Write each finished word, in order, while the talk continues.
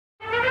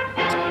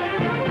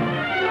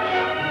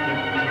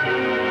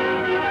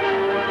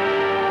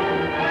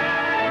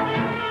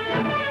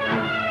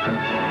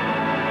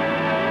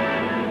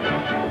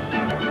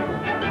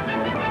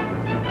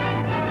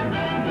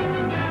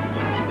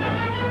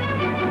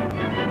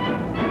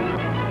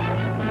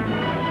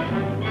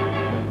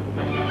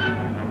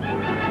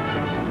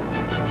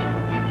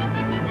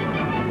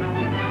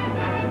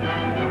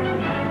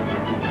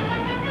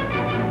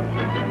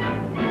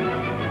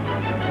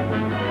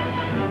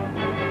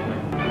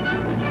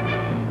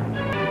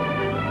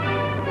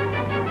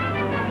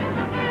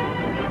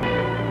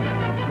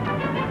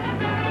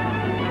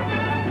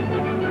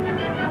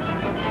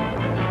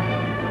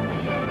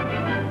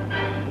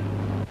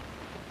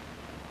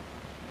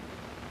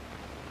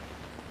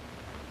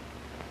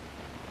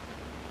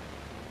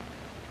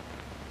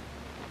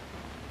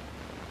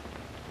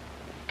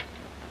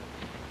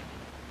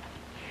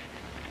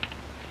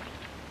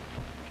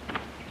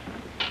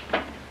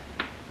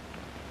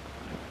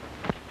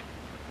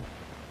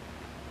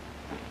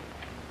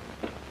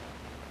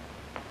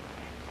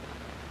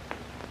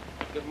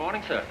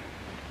morning, sir.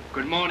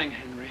 Good morning,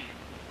 Henry.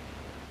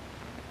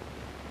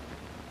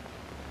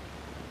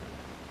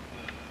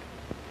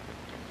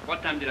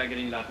 What time did I get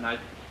in last night?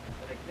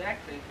 At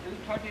exactly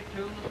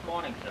 2:22 this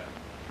morning, sir.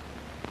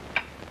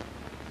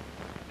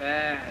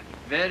 Bad.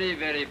 Very,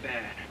 very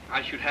bad.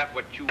 I should have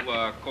what you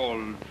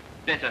call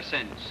better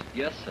sense.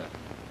 Yes, sir.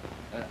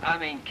 I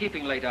mean,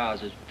 keeping late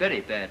hours is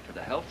very bad for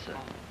the health, sir.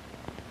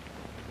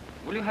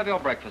 Will you have your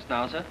breakfast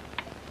now, sir?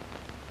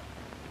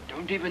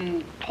 Don't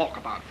even talk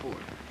about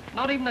food.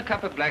 Not even a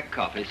cup of black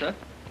coffee, sir?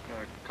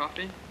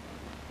 Coffee?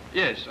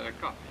 Yes,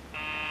 coffee.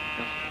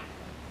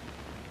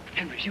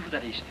 Henry, see who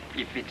that is.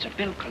 If it's a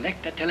bill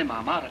collector, tell him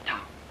I'm out of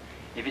town.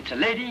 If it's a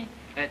lady,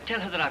 tell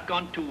her that I've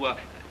gone to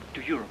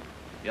Europe.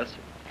 Yes,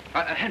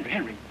 sir.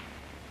 Henry.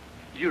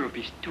 Europe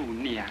is too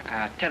near.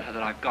 Tell her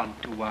that I've gone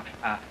to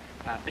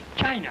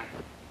China.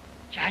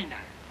 China.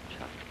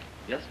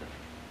 Yes, sir.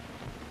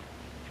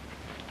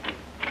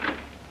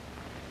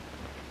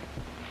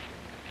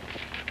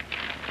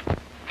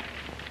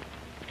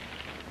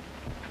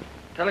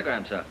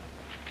 Telegram, sir.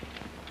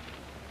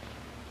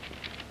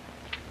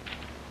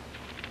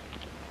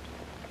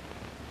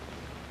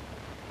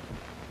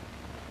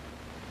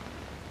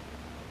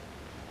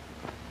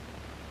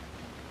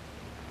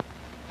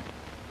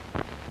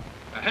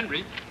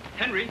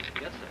 Henry.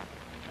 Yes, sir.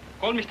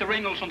 Call Mr.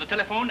 Reynolds on the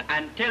telephone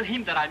and tell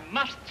him that I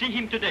must see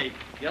him today.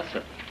 Yes,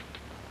 sir.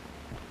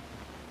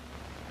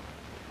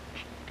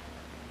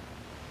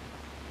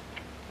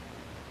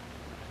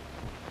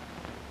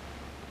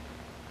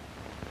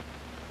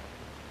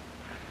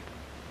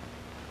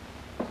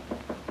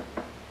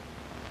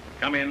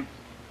 Come in.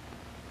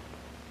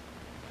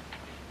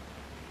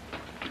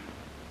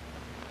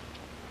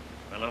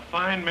 Well, a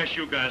fine mess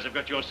you guys have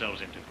got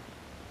yourselves into.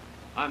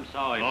 I'm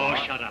sorry, Oh,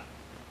 boss. shut up.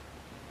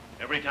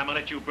 Every time I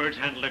let you birds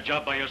handle a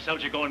job by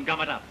yourselves, you go and gum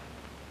it up.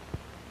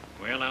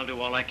 Well, I'll do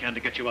all I can to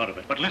get you out of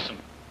it. But listen,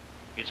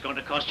 it's going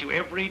to cost you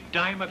every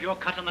dime of your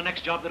cut on the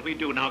next job that we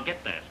do. Now,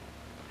 get that.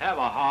 Have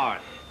a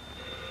heart.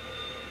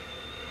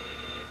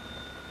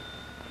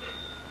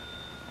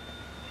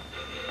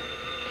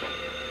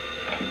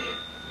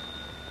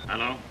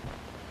 Hello?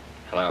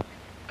 Hello.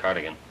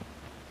 Cardigan.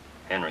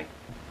 Henry.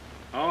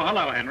 Oh,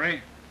 hello,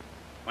 Henry.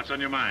 What's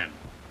on your mind?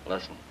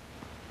 Listen,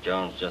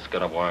 Jones just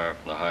got a wire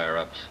from the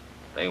higher-ups.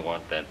 They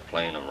want that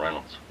plane of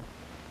Reynolds.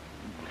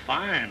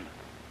 Fine.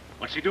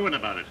 What's he doing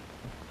about it?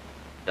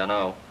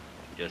 Dunno.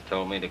 He just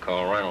told me to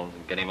call Reynolds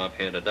and get him up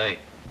here today.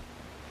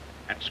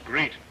 That's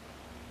great.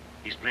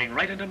 He's playing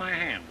right into my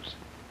hands.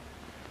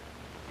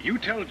 You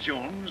tell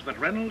Jones that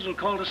Reynolds will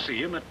call to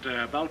see him at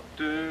about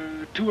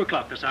 2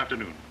 o'clock this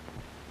afternoon.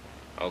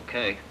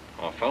 Okay.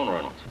 I'll phone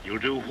Reynolds. You'll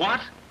do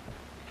what?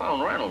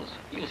 Phone Reynolds.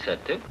 You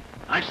said to.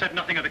 I said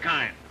nothing of the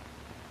kind.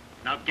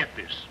 Now get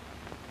this.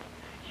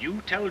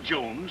 You tell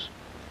Jones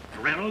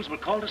Reynolds will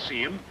call to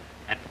see him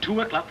at 2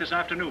 o'clock this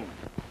afternoon.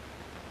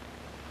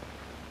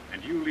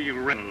 And you leave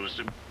Reynolds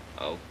to...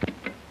 Oh.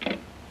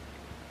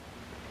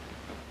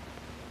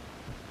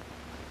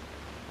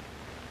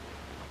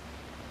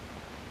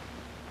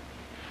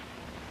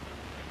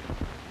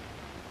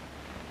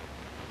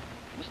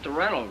 Mr.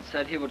 Reynolds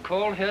said he would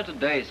call here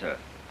today, sir,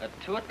 at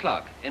 2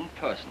 o'clock in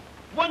person.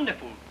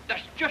 Wonderful.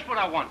 That's just what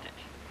I wanted.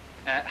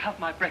 Have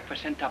my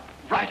breakfast sent up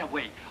right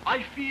away.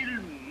 I feel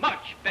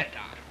much better.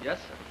 Yes,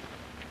 sir.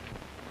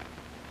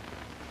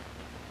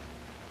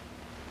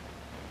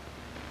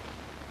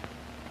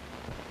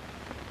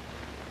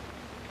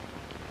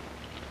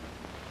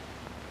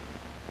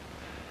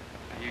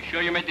 Are you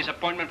sure you made this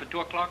appointment for 2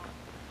 o'clock?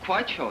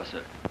 Quite sure,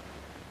 sir.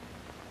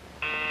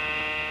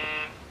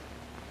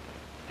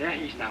 There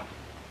he is now.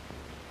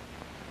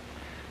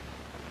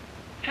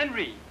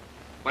 Henry,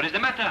 what is the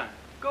matter?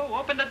 Go,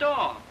 open the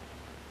door.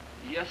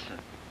 Yes, sir.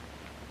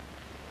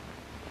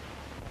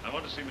 I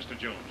want to see Mr.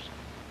 Jones.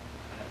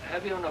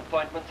 Have you an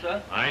appointment,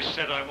 sir? I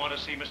said I want to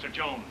see Mr.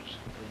 Jones.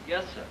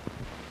 Yes, sir.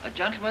 A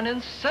gentleman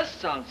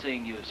insists on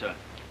seeing you, sir.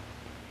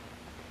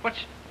 What's...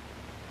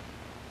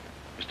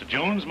 Mr.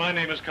 Jones, my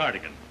name is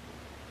Cardigan.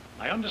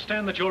 I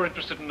understand that you're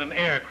interested in an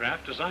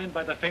aircraft designed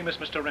by the famous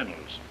Mr.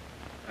 Reynolds.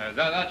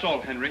 That's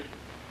all, Henry.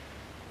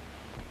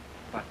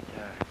 But,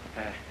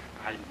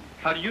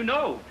 how do you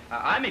know?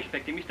 I'm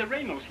expecting Mr.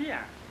 Reynolds here.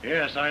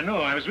 Yes, I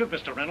know. I was with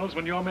Mr. Reynolds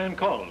when your man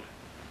called.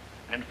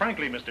 And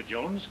frankly, Mr.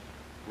 Jones,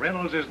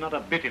 Reynolds is not a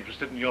bit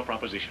interested in your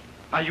proposition.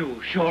 Are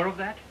you sure of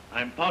that?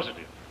 I'm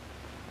positive.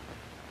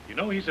 You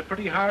know, he's a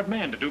pretty hard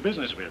man to do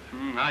business with.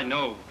 I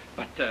know.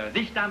 But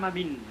this time I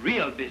mean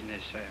real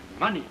business,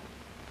 money.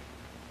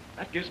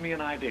 That gives me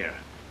an idea.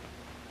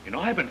 You know,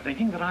 I've been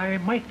thinking that I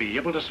might be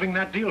able to swing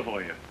that deal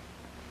for you.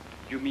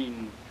 You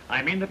mean...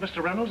 I mean that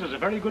Mr. Reynolds is a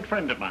very good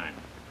friend of mine.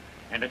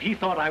 And if he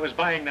thought I was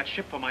buying that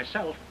ship for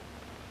myself,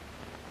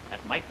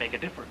 that might make a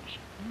difference.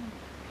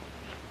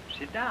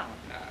 Sit down.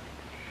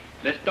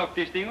 Let's talk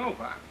this thing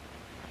over.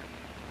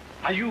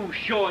 Are you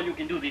sure you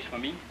can do this for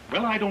me?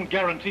 Well, I don't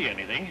guarantee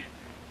anything,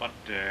 but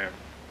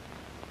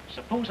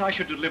suppose I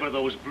should deliver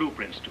those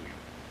blueprints to you.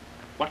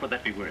 What would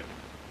that be worth?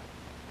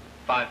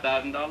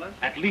 $5,000?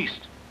 At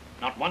least.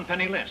 Not one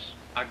penny less.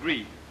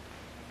 Agreed.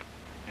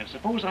 And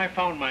suppose I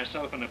found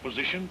myself in a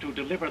position to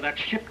deliver that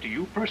ship to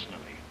you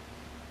personally.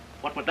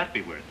 What would that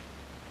be worth?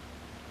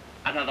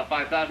 Another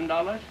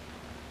 $5,000?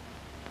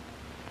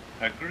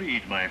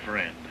 Agreed, my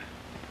friend.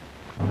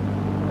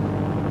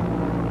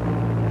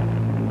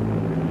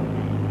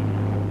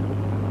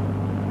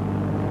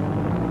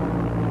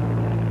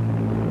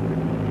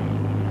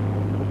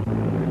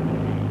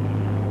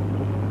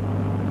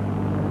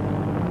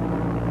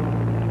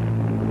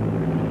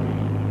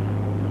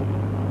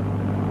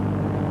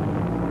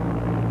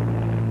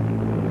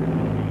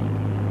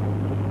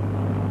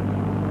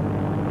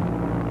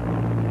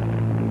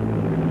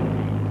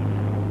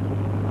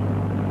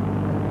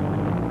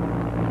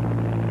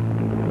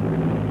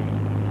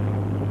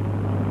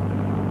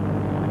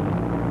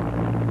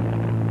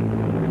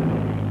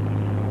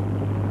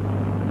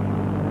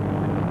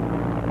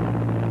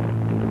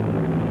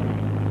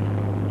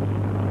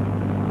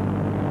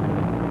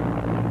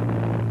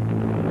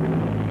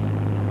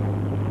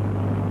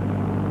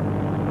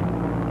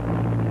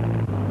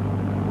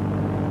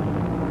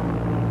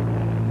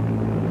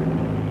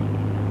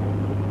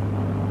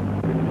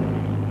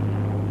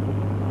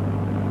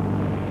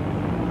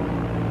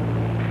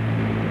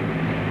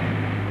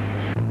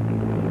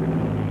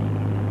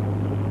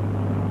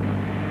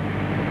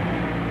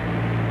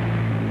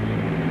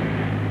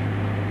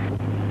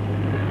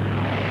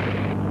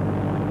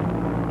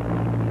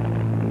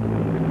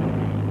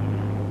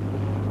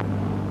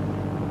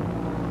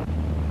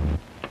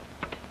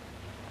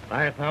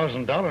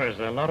 $5,000 is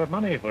a lot of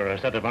money for a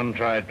set of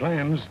untried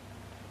plans.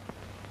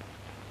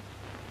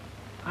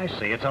 I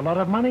say it's a lot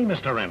of money,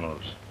 Mr.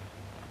 Reynolds.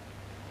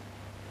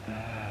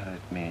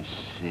 Let me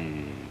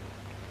see.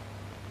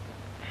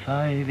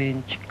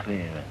 5-inch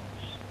clearance.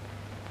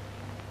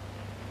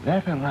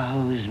 That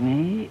allows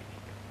me...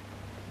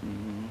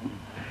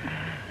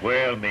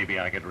 Well, maybe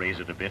I could raise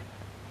it a bit.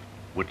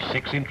 Would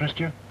 6 interest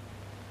you?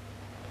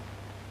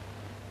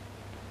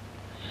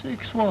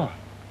 6 what?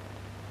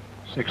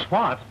 6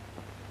 what?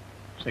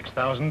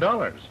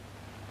 $6,000.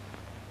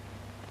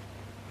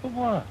 For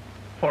what?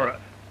 For a...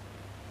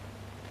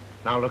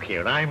 Now, look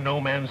here, I'm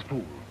no man's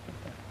fool.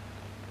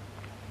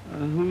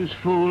 Whose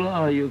fool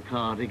are you,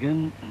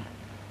 Cardigan?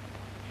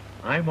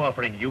 I'm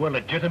offering you a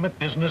legitimate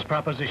business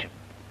proposition.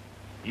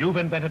 You've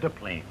invented a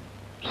plane,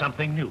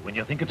 something new, and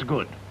you think it's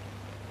good.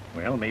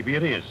 Well, maybe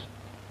it is.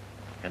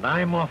 And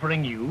I'm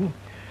offering you...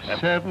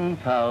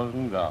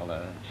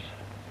 $7,000.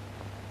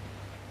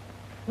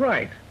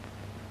 Right.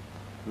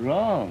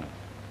 Wrong.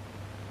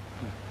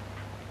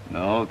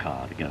 No,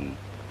 Cardigan.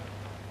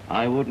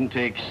 I wouldn't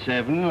take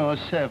 7 or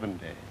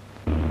 70.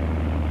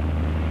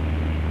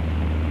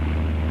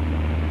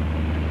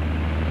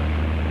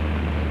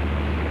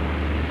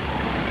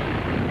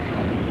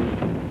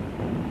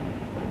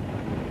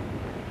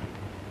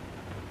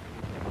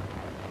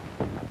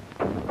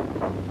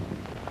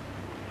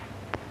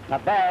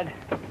 Not bad.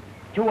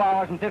 2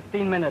 hours and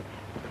 15 minutes.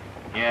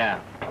 Yeah.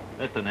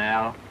 Listen,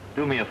 Al,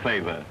 do me a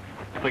favor.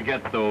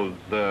 Forget those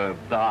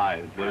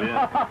dives, will you?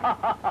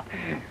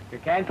 You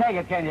can't take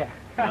it, can you?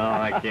 No,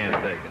 I can't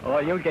take it. Oh,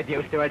 you'll get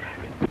used to it.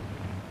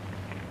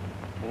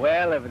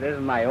 Well, if it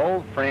isn't my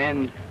old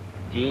friend,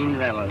 Gene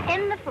Reynolds.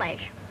 In the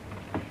flesh.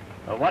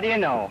 Well, what do you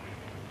know?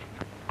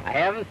 I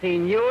haven't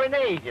seen you in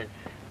ages.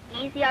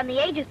 Easy on the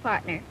ages,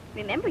 partner.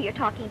 Remember, you're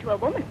talking to a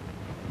woman.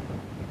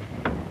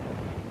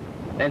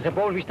 Then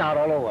suppose we start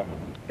all over.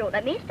 Don't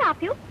let me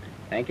stop you.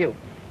 Thank you.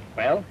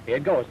 Well, here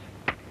it goes.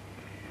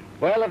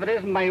 Well, if it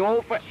isn't my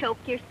old friend...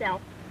 Choke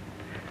yourself.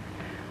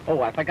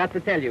 Oh, I forgot to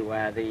tell you,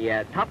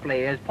 the top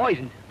layer is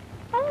poisoned.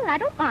 Oh, I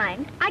don't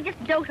mind. I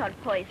just dote on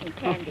poison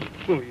candy.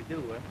 Oh, you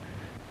do, huh?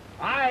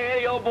 Hi,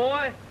 Eddie, old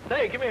boy.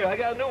 Say, come here. I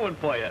got a new one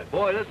for you.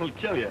 Boy, this will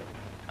kill you.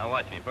 Now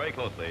watch me very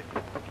closely.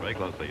 Very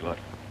closely. Look.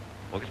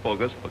 Focus,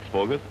 focus. Focus,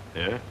 focus.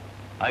 Yeah.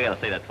 I gotta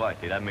say that twice.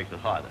 See, that makes it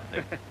harder.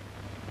 See?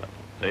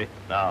 See?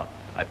 Now,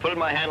 I put it in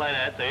my hand like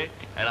that, see?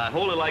 And I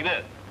hold it like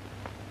this.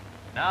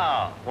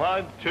 Now,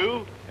 1,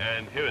 2,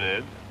 and here it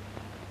is.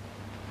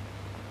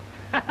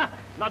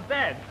 Not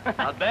bad.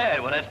 Not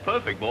bad. Well, that's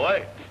perfect,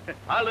 boy.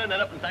 I learned that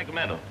up in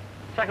Sacramento.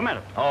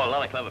 Sacramento. Oh, a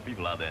lot of clever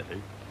people out there,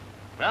 see?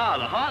 Now,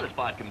 the hardest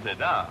part comes in.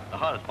 Now, the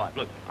hardest part.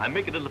 Look, I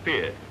make it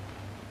disappear. It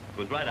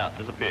goes right out,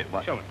 disappear.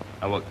 Watch. Show me.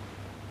 Now, look.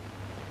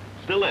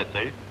 Still there,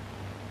 see?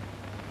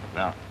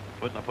 Now,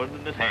 I put it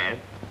in this hand.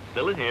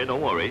 Still in here,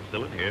 don't worry.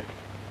 Still in here.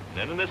 And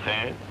then in this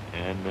hand,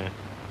 and...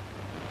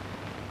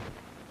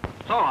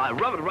 So I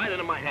rub it right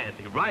into my hand,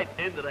 see? Right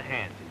into the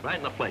hand, see? Right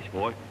in the flesh,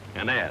 boy.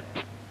 And there.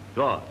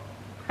 Gone.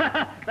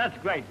 That's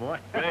great, boy.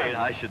 Great,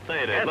 I should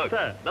say it is. Yes, Look,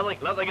 sir.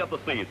 nothing up the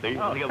sleeve, see?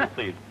 Oh. Nothing up the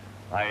sleeve.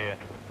 I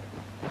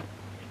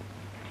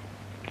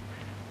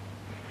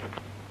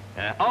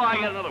got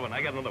another one.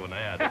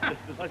 Yeah,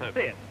 Let's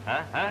see it.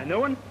 Huh? A new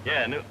one?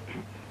 Yeah, new.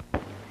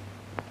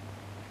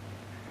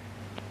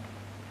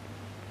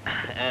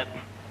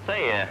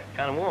 Say,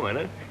 kind of warm, isn't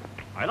it?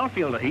 I don't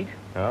feel the heat.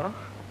 Huh?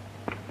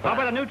 How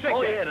about a new trick?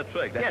 Oh, there? yeah, the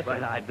trick. That's Yes, right.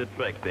 sir. I did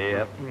trick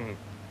there.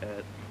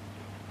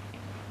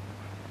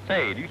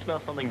 Say, do you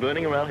smell something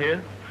burning around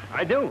here?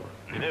 I do.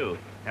 You do?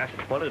 Yes.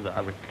 What is it?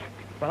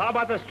 Well, how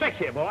about the stretch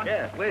here, boy?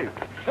 Yeah, please.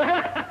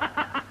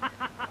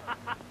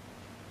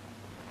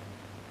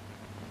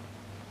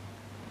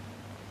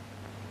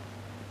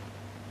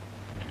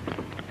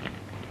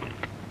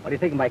 What do you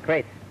think of my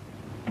crate?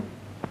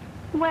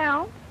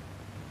 Well,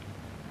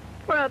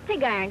 for a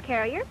pig iron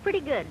carrier, pretty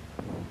good.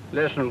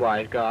 Listen,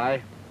 wise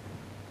guy.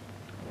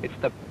 It's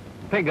the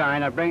pig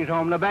iron that brings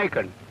home the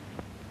bacon.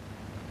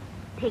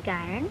 Pig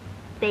iron,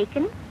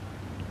 bacon.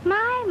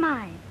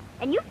 My.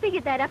 And you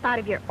figured that up out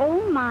of your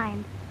own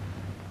mind.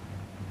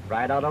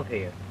 Right out of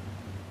here.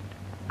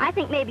 I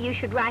think maybe you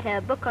should write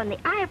a book on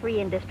the ivory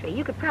industry.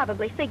 You could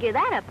probably figure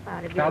that up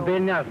out of your That'll be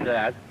own... enough of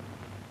that.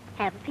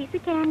 Have a piece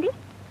of candy?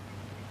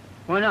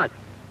 Why not?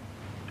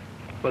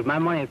 With my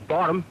money at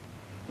bottom.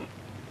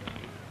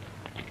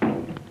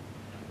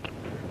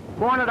 $400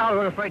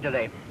 worth of freight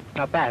today.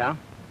 Not bad,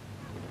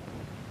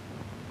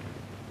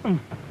 huh?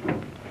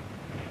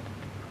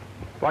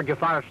 What you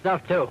found of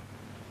stuff, too.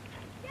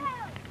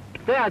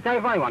 Yeah, I'll tell you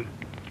a funny one.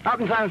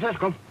 Out in San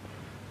Francisco.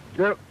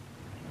 There...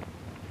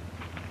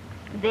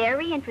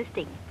 Very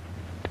interesting.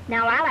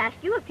 Now, I'll ask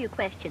you a few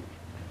questions.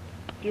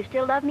 Do you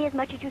still love me as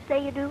much as you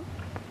say you do?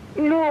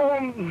 No.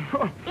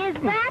 Is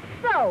that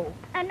so?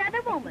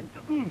 Another woman?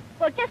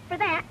 Well, just for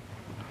that.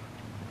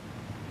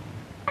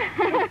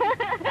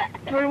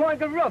 You want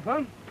to get rough,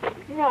 huh?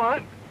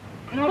 What?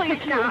 Please,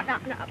 no.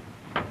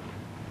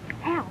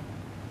 Al.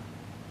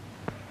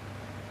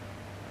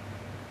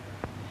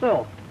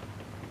 So,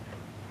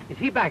 is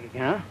he back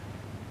again, huh?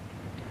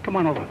 Come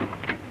on over.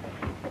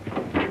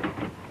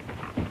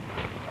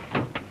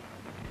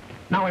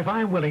 Now, if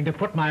I'm willing to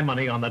put my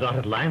money on the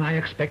dotted line, I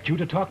expect you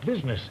to talk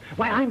business.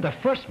 Why, I'm the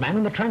first man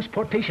in the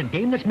transportation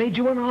game that's made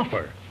you an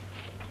offer.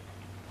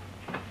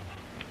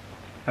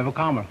 Have a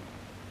caramel.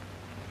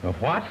 Of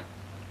what?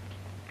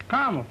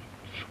 Caramel.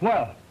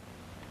 Swell.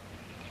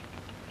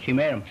 She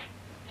made him.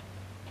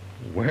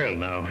 Well,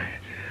 now,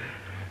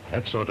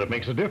 that sort of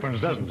makes a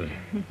difference, doesn't it?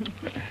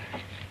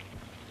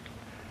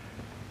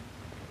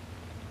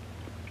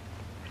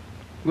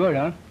 Good,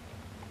 huh?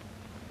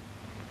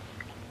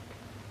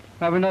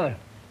 Have another.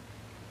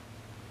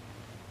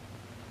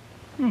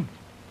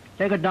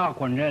 Take a dark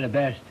one, they're the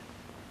best.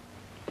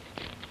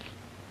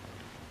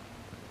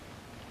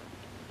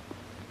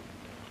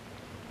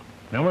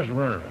 Now, Mr.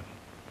 Werner.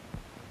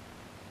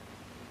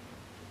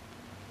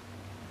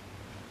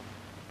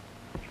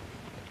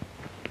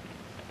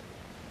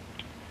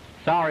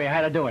 Sorry, I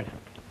had to do it.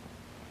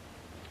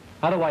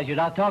 Otherwise, you'd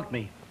out-talk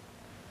me.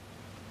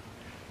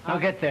 Now,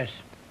 get this.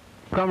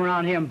 Come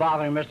around here and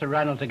bothering Mr.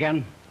 Reynolds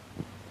again.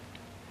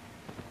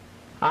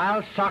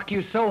 I'll sock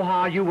you so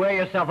hard you wear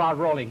yourself out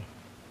rolling.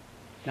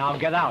 Now,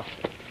 get out.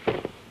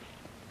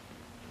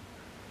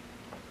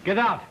 Get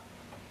out.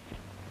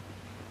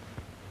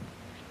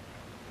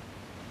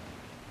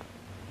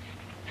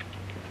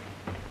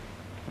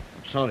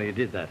 Sorry you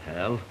did that,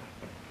 Hal.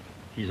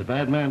 He's a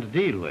bad man to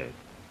deal with.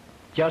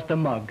 Just a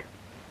mug.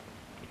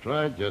 That's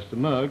right, just a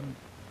mug.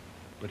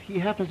 But he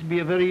happens to be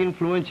a very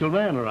influential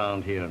man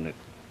around here, and it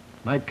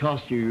might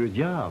cost you your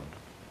job.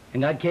 In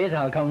that case,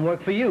 I'll come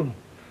work for you.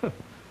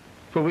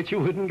 For which you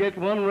wouldn't get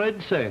 1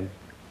 red cent.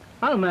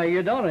 I'll marry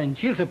your daughter, and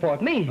she'll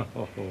support me.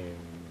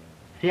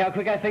 See how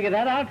quick I figured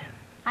that out?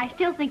 I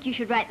still think you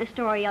should write the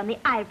story on the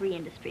ivory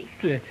industry.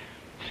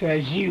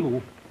 Says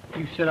you.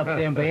 You sit up there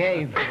and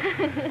behave.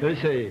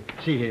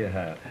 See here,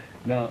 Hal.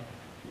 Now,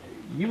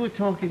 you were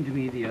talking to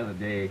me the other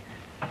day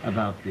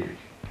about this.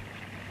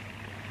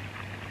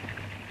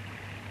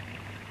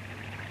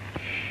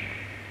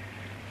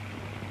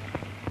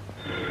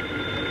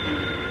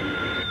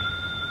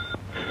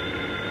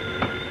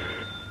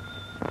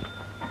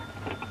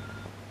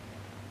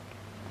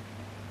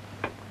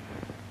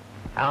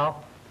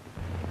 Al?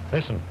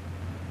 Listen.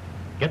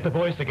 Get the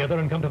boys together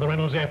and come to the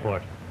Reynolds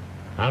airport.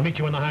 I'll meet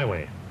you on the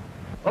highway.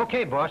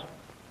 Okay, boss.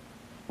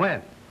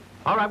 When?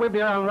 All right, we'll be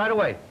around right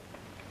away.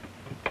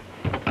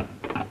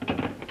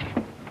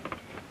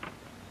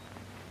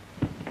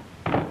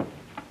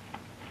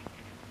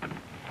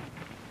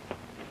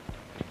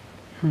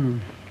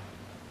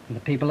 The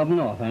people up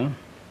north, huh?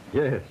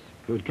 Yes,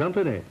 good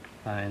company.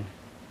 Fine.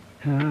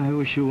 I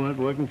wish you weren't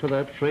working for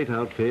that freight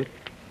outfit.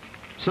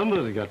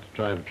 Somebody's got to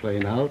try the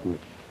plane out, and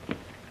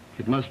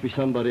it must be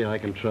somebody I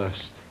can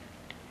trust.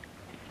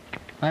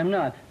 I'm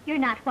not. You're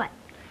not what?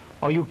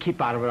 Oh, you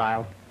keep out of it,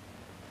 Isle.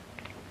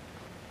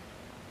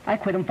 I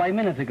quit him 5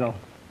 minutes ago.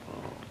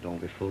 Oh, don't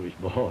be foolish,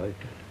 boy.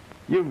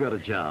 You've got a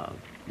job.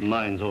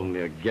 Mine's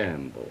only a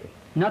gamble.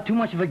 Not too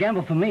much of a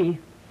gamble for me.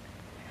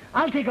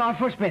 I'll take off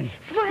for a spin.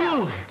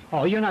 Well.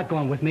 Oh, you're not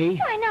going with me.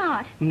 Why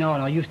not?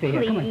 No, you stay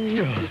here. Come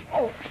Please. on.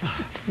 Oh,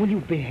 will you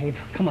behave?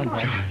 Come on,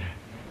 boy.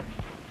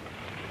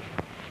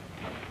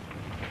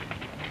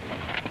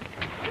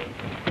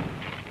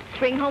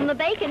 Bring home the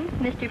bacon,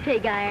 Mr.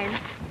 Pig Iron.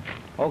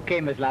 Okay,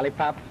 Miss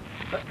Lollipop.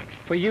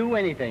 For you,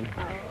 anything.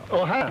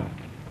 Oh, Hal,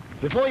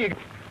 before you...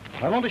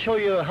 I want to show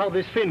you how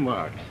this fin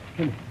works.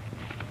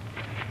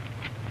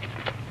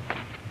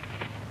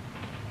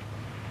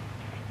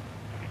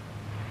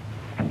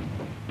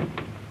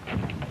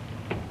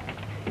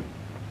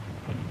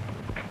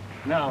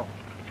 Now,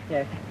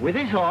 Yes. with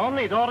this on,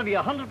 it ought to be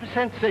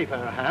 100% safer,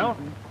 Hal.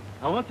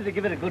 I want you to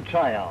give it a good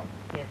try out.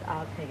 Yes,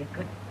 I'll take it.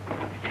 Good.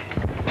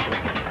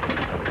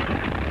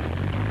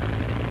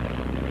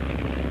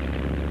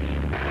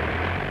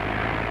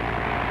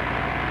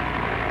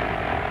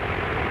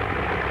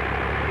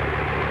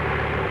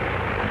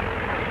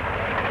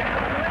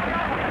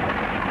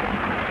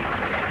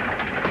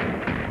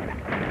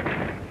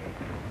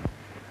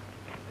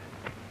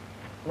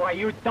 Why,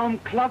 you dumb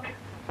cluck.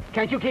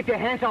 Can't you keep your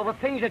hands off of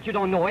things that you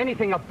don't know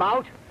anything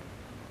about?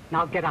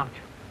 Now get out.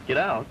 Get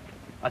out?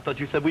 I thought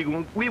you said we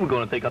were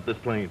going to take up this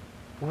plane.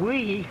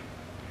 We?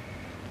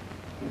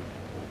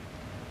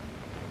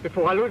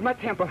 Before I lose my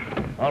temper.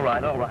 All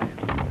right, all right.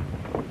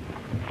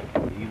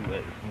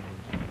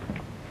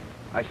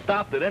 I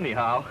stopped it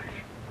anyhow.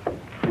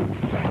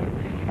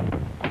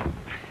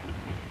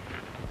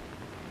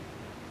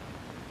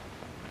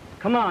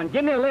 Come on,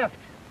 give me a lift.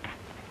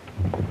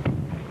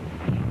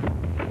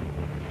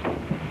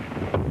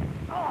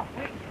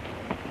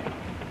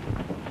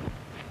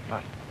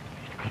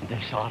 Couldn't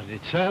have sorted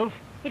itself.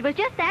 It was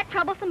just that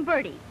troublesome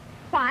Berty.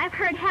 Why, I've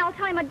heard Hal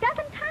tell him a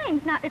dozen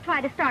times not to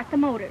try to start the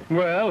motor.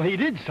 Well, he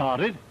did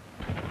start it.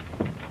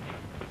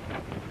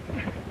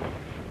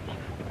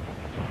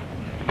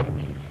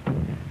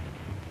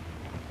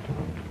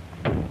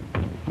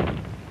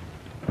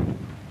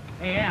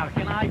 Hey, Al,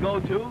 can I go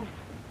too?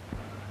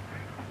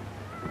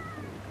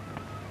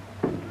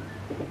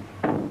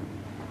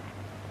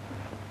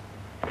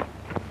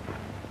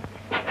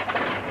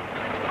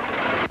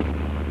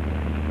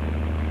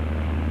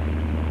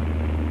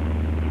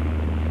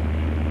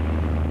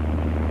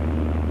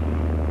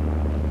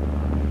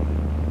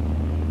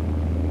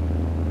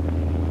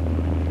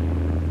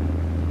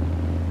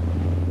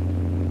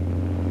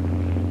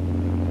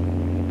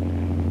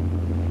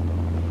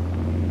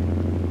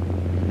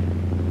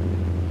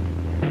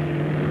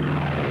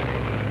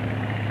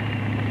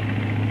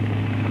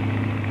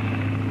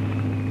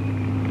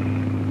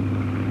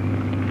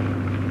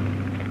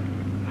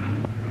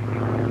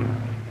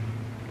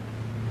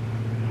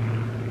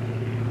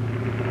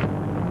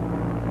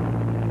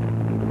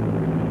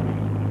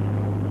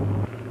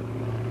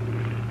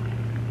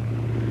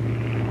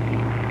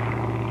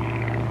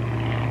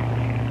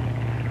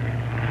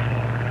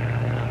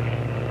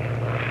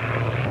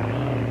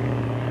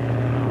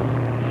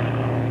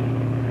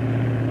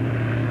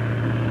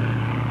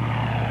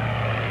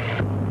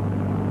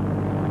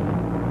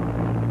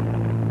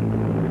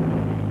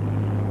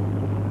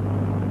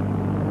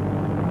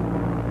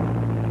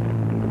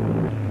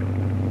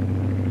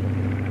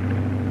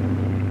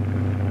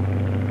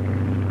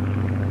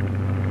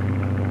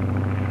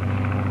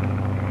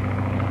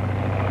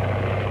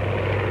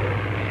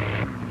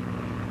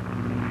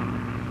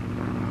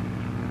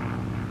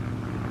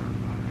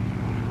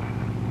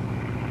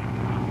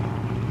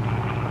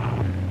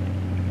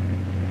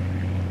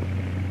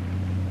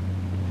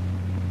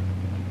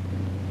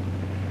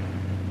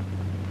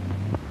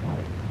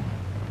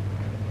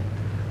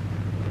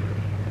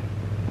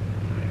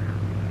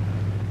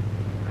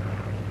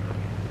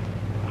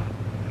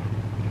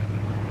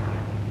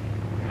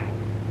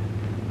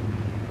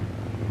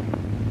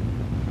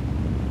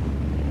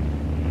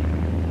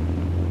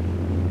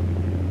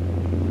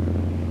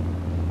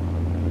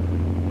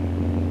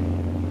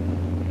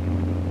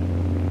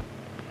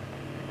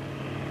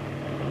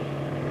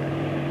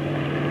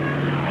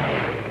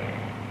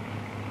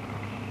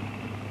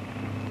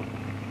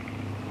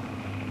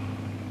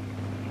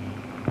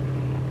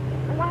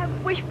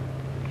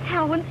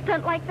 Hal wouldn't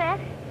stunt like that.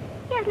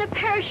 He hasn't a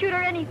parachute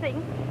or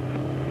anything.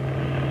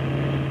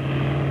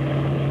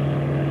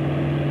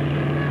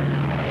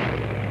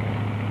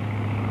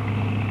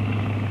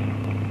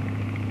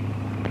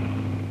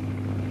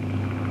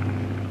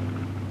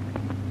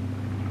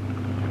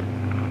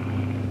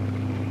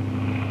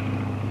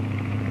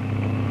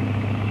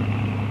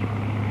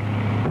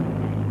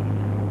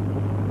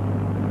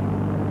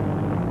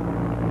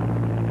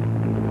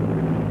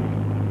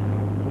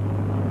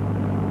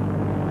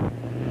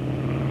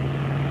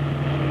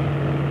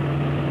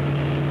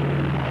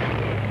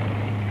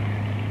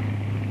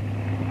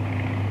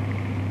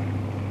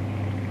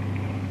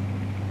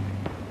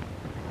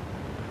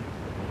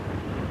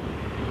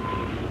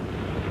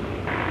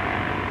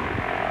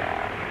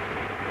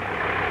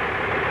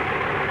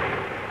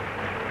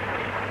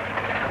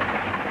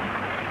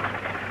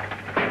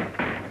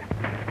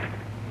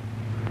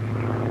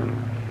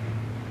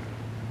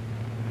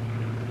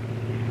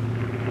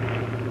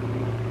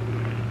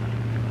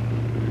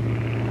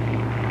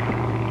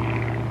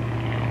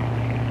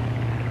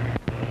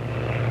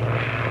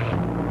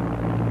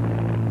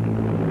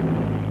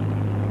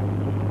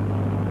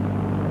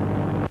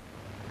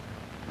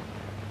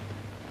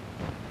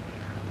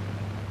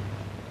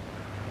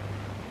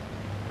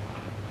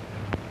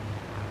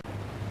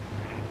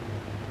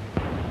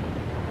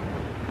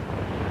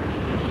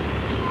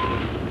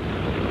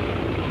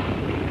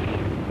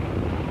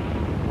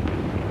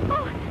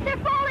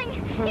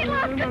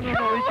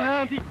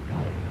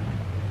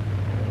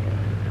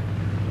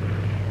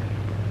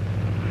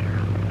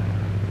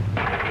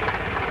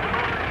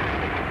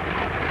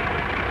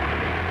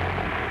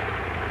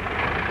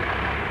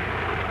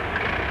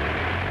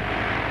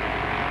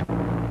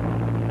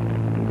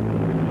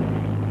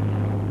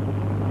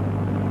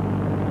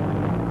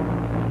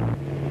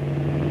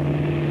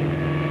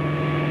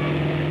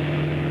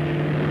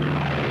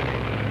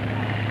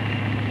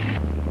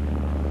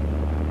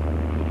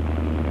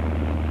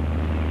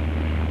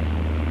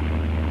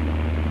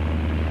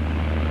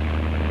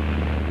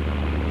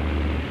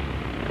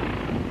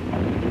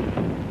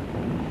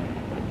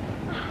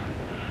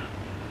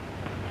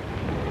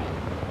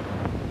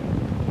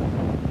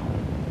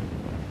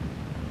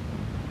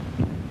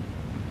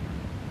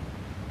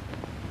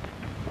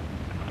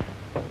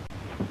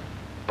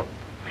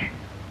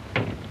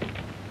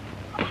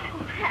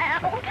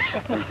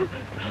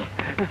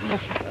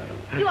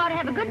 You ought to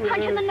have a good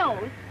punch in the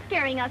nose,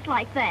 scaring us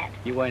like that.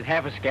 You weren't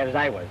half as scared as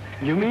I was.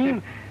 You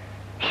mean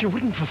she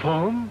wouldn't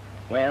perform?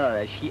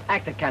 Well, she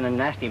acted kind of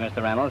nasty,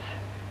 Mr. Reynolds.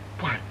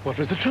 Why, what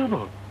was the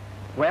trouble?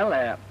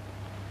 Well,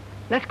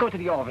 let's go to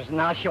the office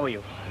and I'll show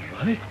you.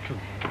 All right.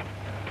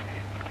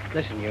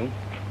 Listen, you.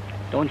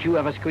 Don't you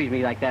ever squeeze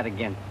me like that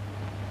again.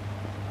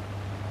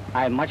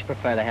 I much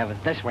prefer to have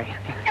it this way.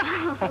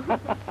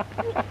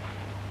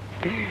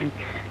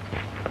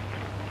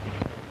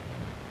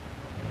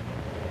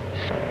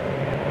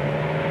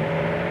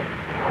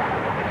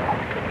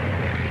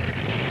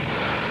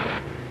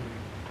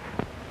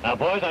 Now,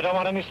 boys, I don't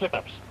want any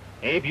slip-ups.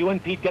 Abe, you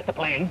and Pete get the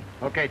plane,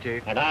 Okay,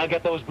 Chief. and I'll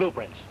get those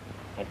blueprints.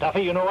 And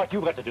Tuffy, you know what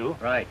you've got to do.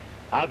 Right.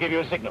 I'll give you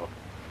a signal.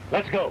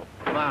 Let's go.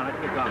 Come on, let's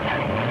get going.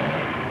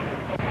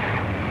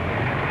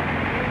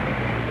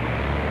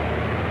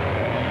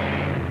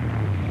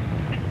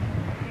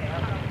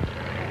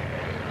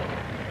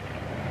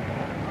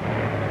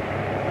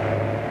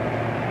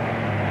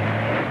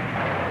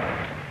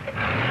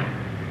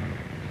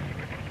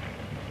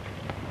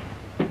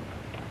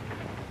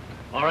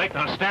 All right,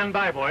 now stand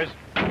by, boys.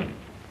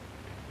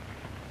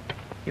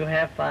 You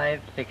have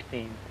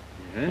 5/16.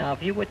 Now,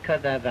 if you would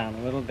cut that down a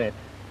little bit,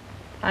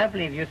 I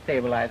believe you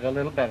stabilize a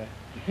little better.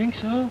 You think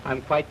so?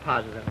 I'm quite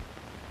positive.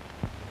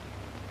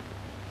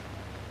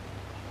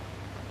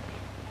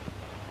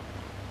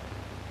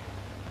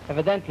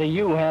 Evidently,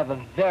 you have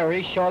a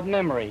very short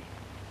memory.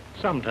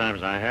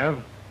 Sometimes I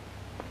have.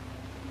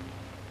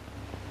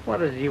 What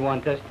does he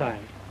want this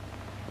time?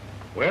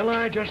 Well,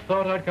 I just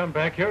thought I'd come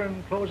back here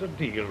and close a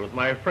deal with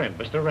my friend,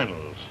 Mr.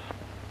 Reynolds.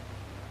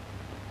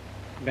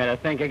 Better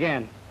think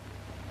again.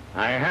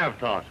 I have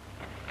thought.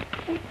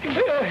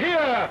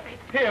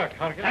 Here,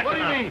 Cardigan. What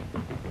do you mean?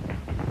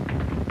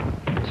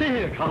 See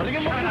here,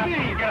 Cardigan, what do you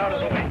mean? Get out of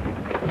the way.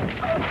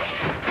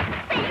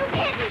 Say, you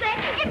can't do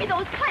that. Give me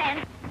those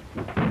plans.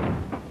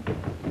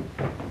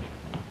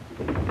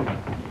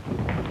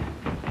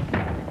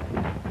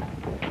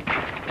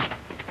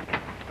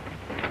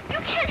 You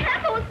can't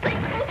have those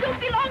things. Those don't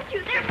belong to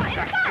you. They're my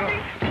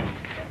father's.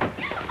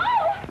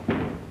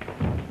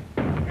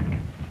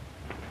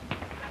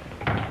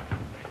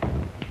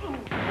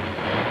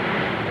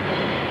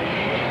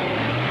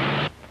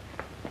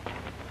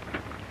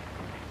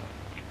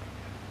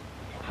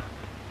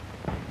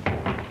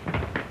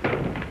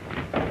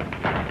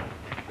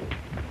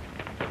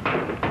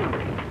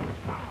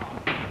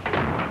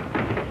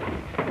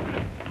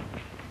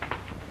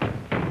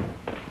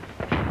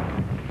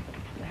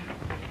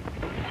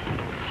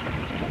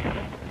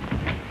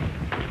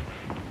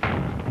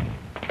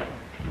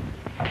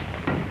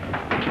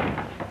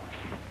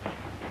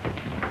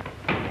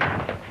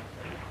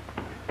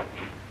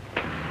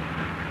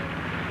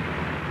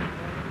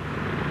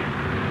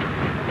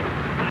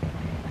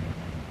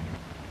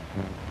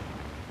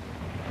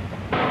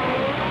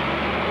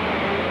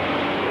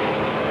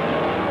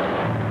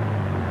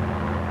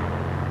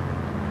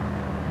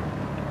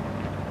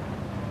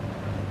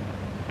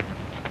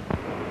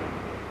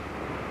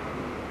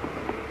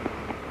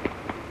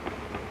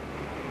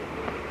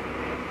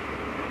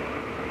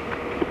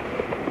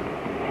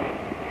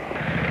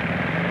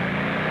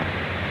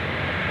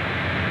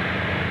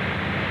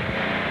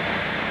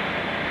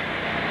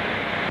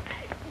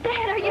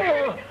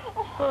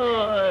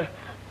 Oh!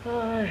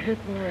 I hit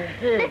my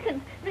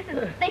head.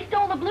 Listen. They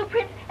stole the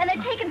blueprints and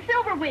they're taking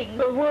Silver Wings.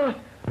 What?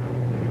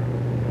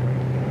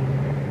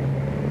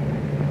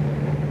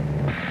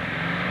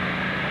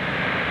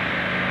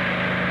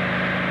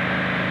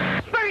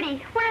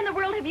 Berty, where in the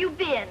world have you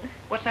been?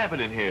 What's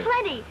happening here?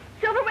 Plenty.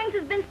 Silver Wings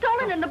has been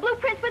stolen and the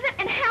blueprints with it,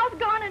 and Hal's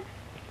gone and...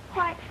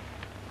 Why...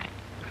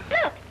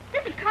 Look,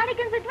 this is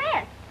Cardigan's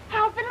address.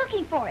 Hal's been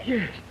looking for it.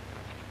 Yes.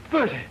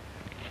 Berty,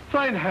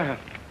 find Hal.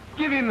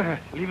 Give him that.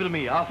 Leave it to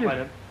me. I'll find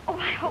him. Oh,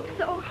 I hope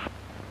so.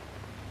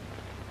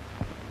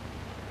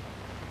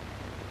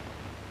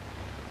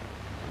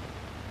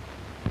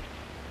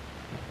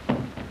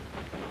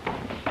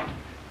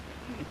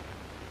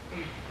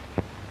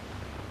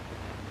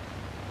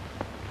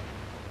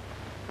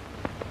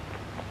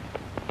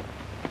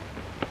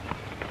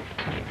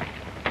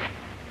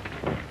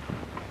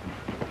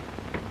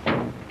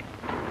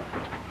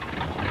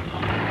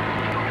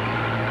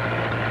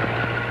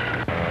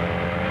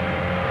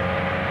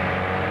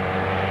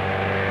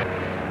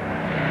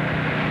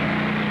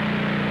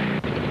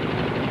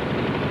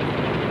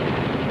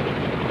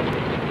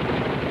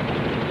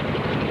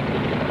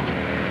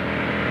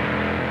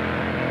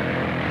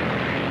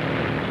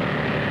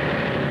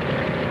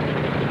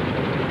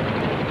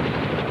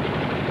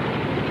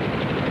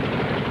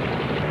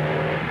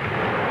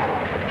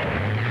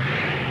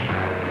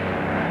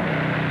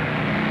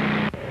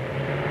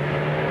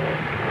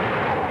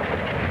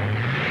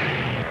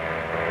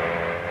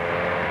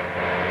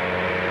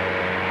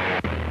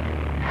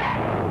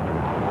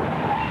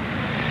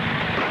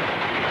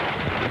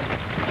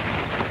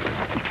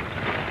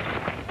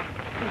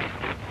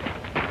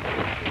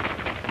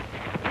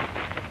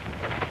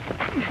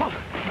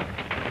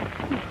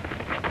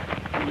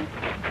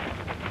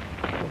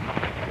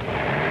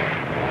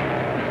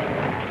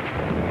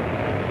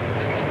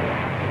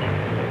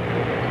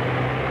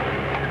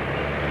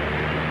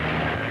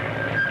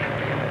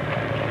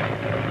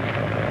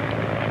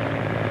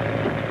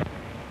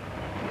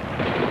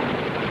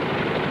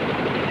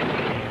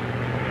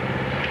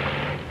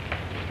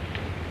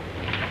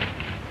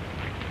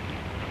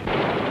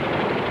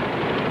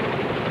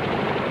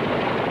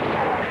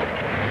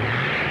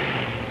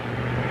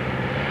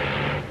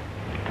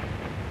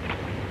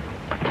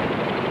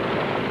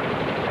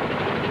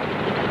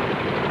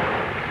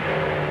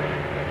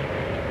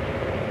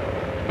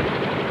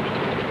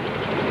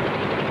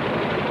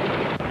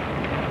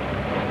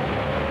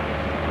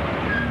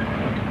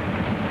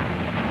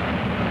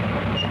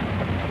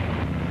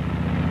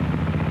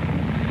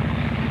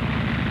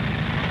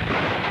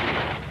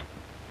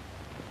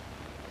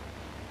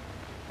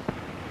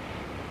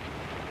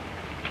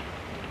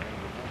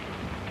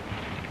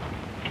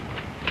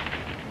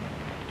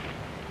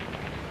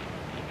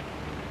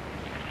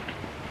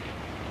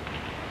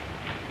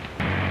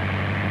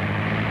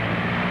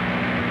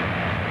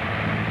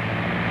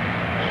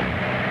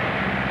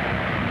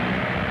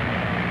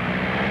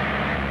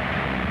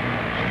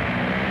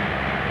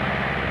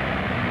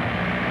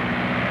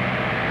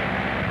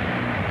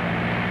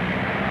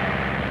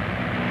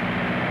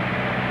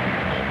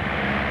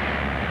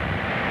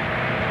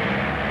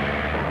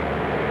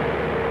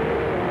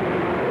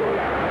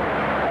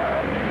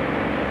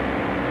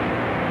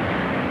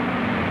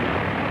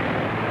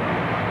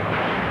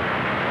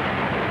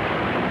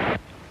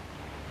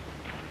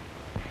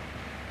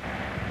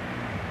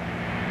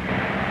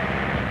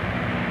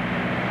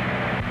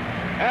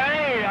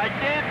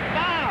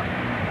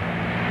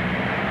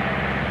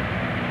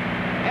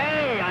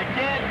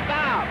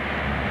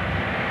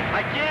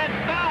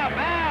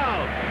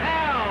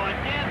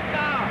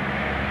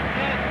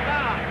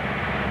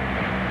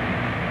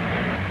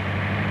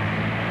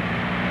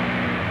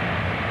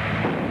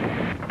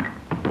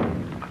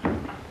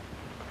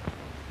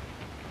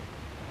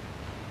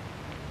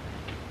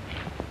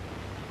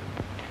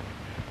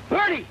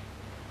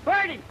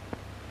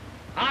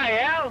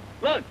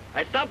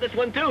 this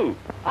one, too.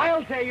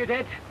 I'll tell you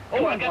that.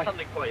 Oh, I got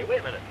something for you.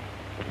 Wait a minute.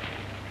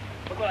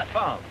 Look what I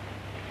found.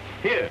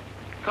 Here.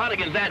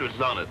 Cardigan's address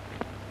is on it.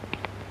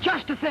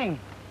 Just the thing.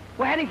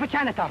 We're heading for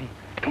Chinatown.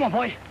 Come on,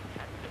 boys.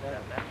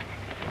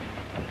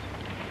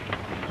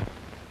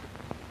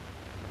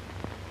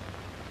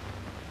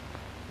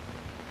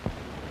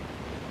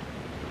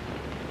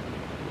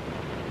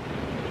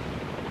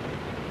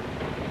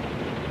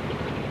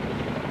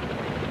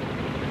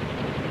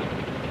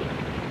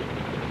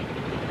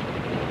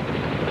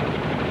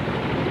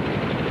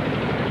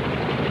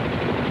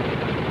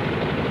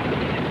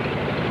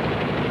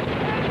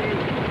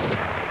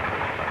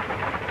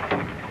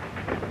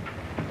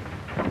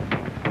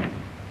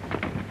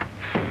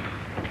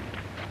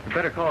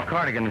 Better call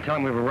Cardigan and tell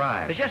him we've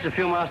arrived. It's just a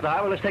few miles to the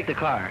highway. Let's take the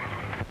car.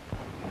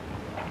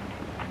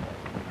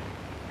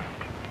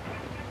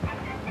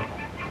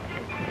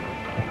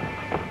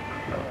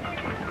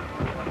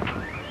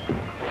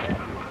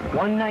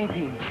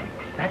 119.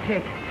 That's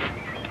it.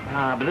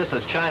 Ah, but this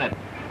is China.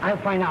 I'll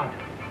find out.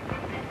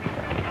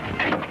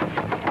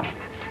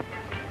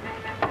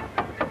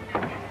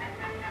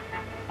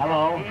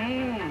 Hello?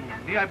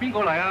 你係邊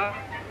個嚟啊？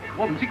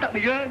我唔識得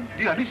你啊！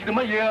你嚟呢處做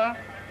乜嘢啊？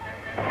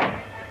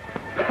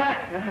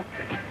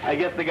 I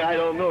guess the guy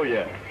don't know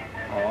yet.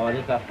 Oh,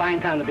 this is a fine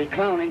time to be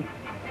clowning.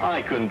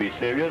 I couldn't be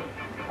serious.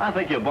 I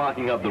think you're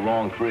barking up the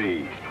wrong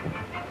tree.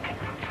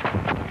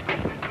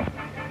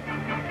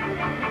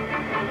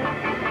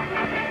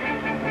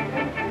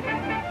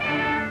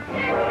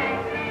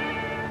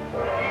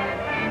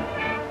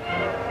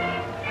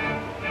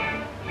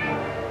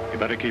 You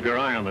better keep your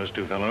eye on those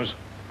two fellows.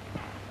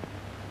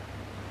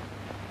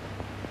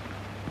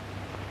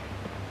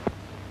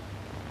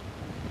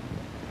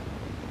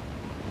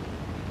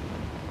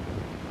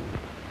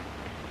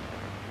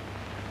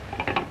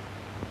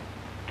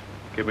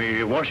 Give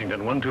me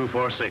Washington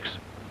 1246.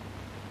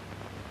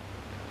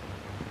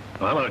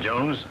 Oh, hello,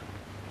 Jones.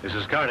 This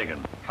is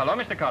Cardigan. Hello,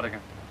 Mr. Cardigan.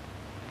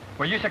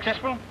 Were you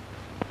successful?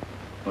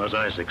 Was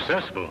I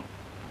successful?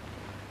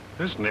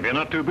 Listen, if you're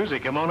not too busy,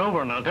 come on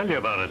over and I'll tell you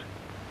about it.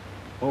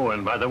 Oh,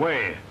 and by the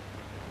way,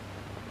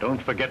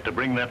 don't forget to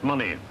bring that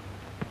money.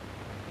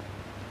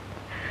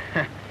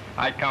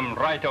 I come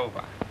right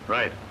over.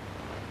 Right.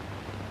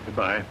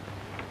 Goodbye.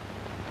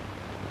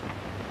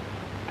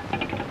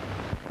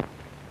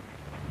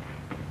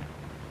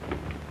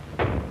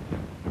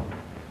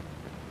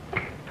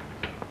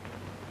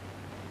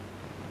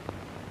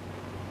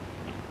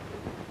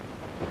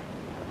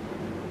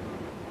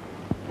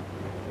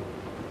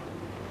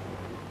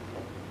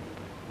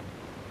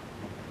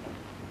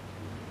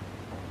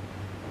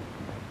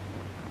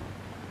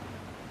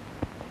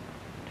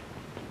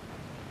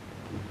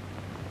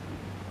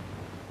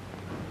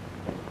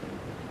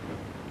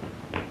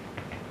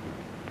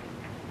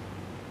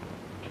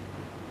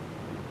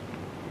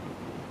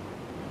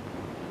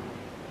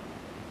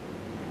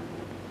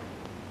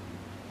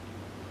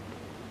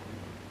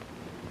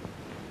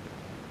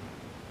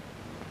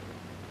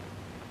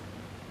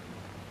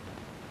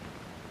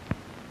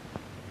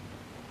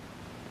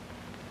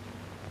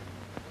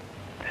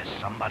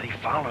 Somebody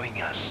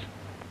following us.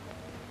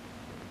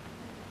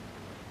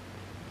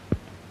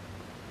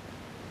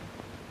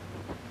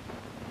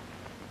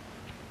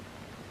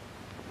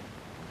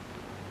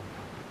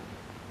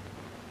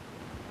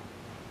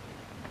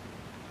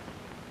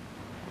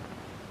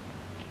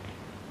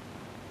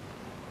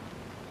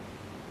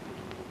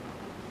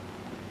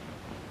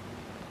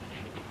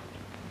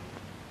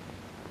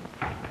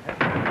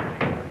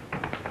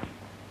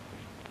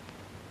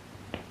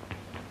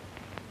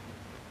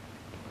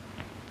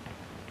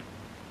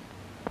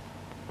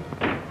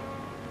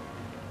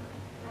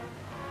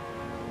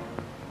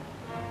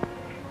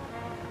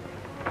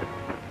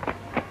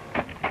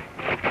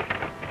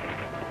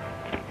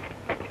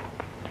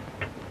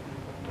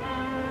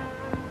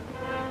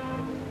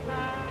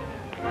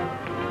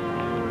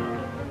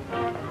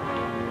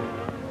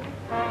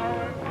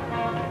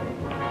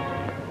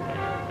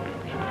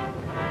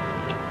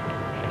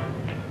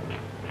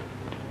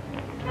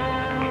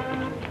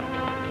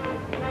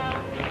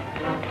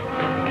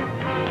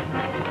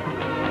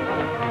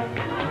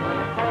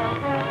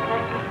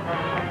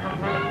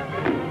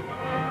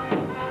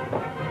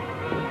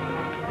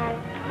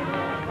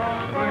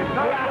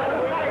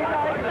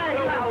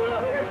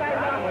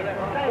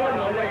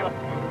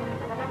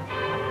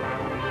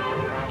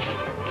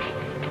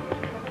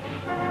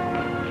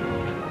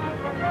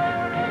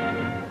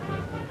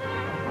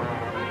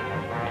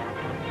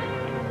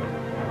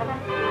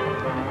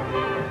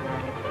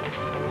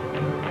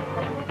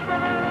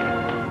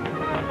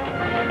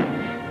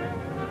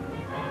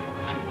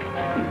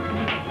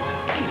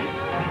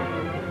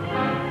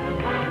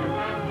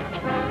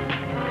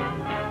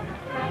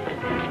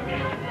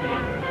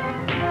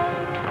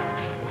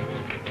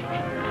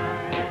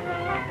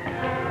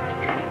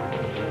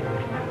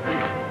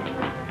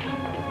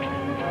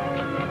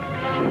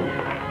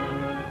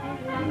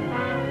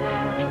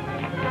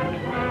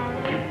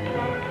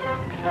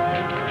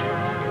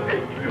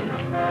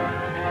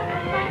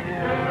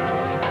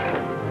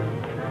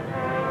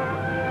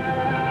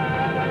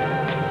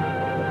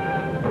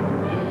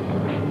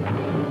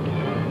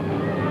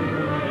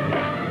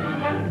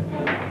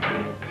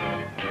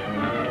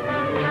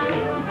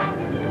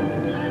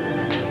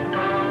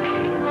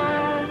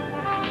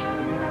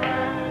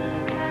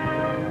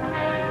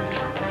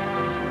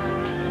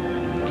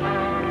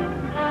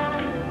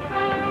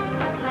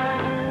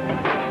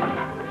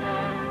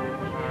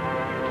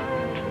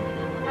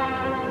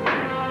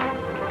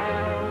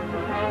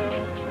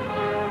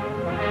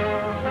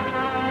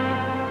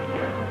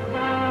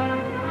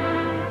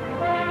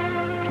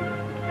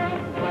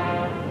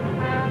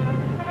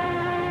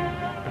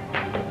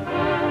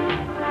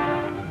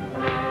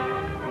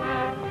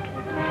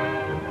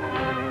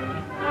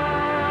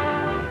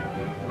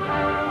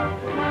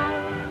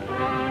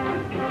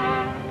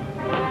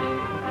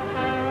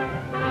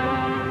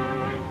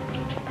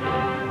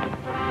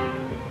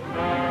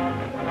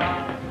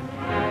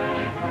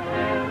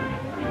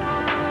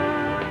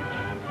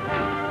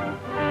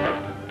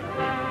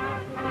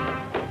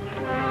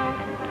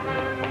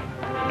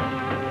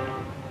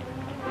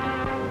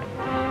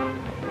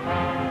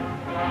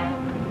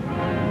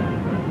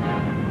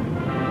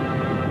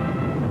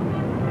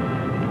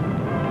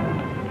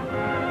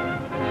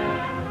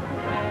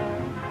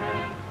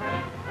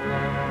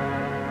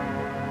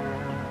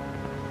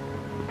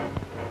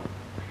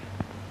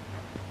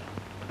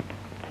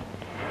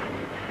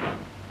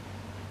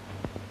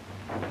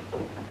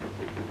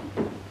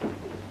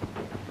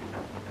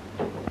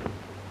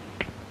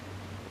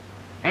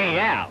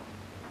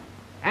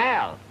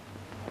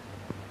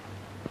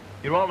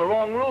 You're on the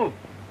wrong roof.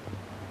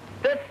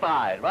 This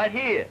side, right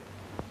here.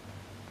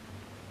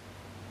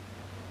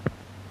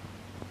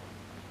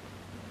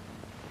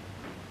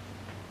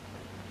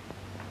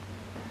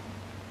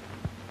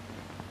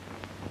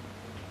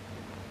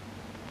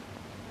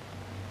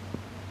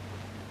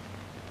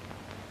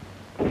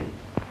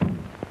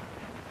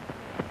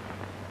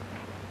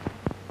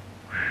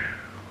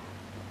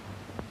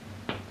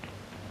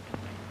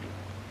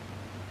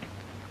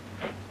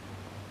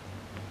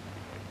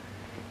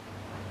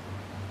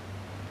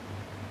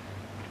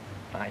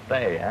 I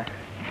say, huh?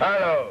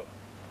 Hello.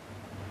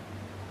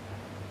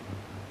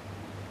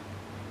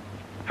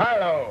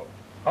 Hello.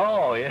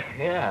 Oh,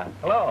 yeah.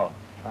 Hello.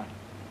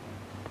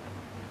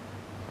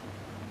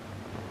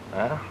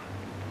 Well,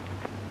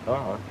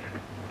 oh.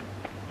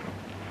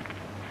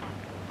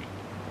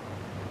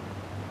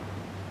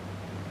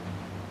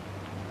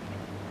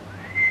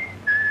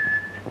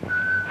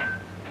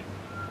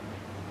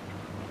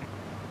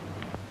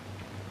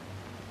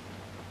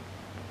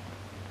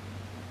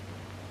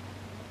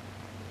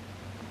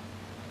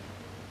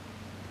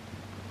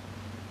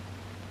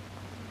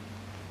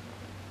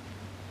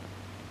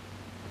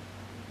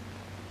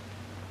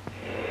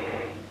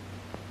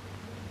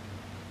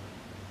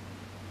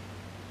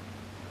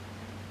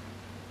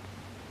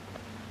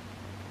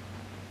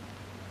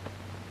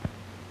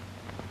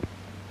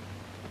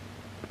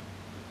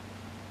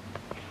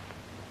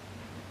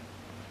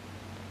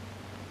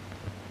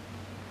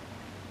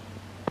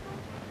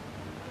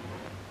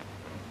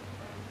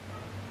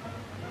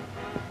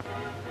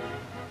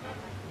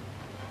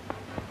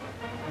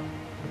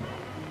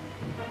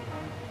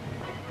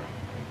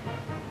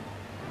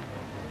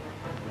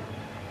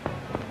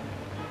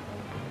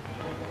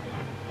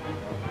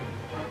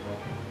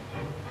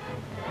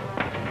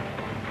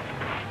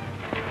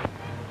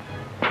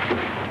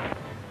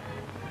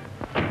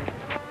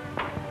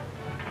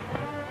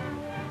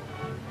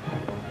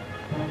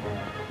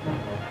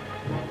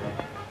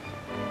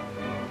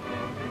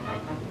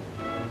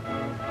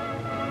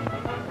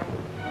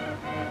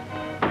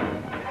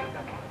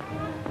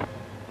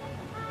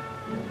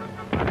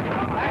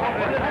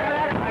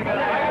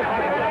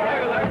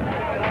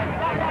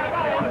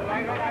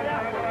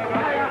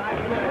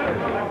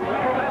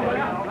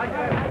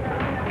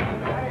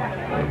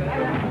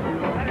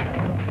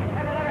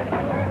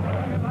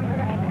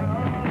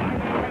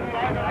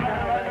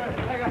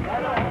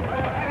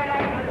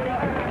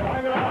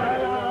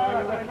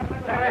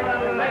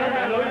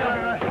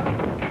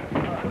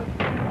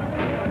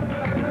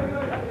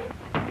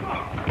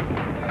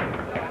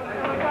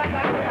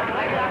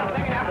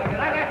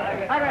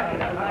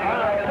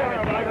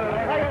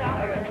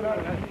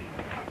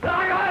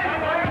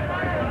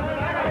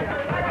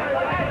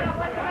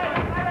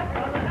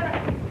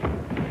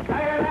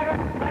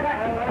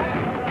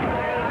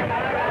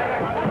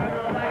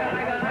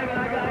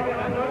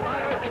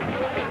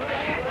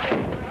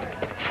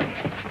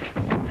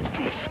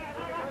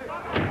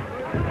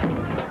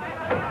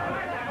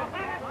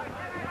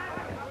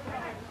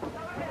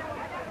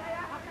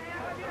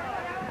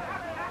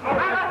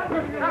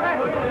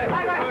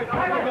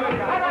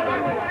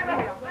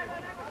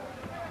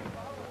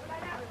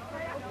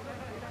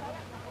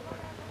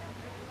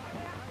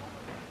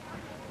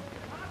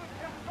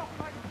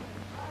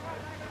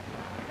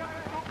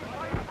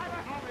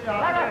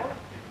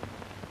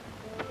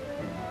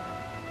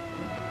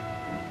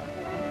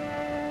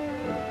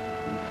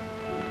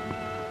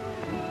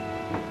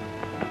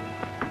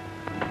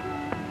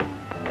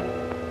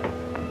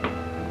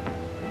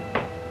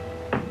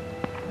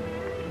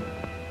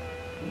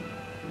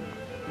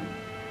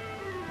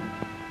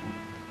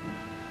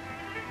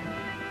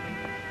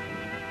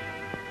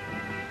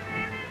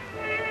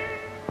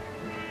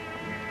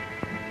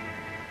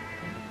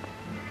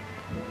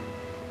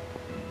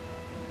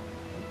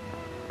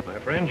 My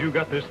friend, you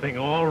got this thing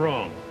all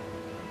wrong.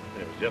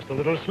 It was just a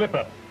little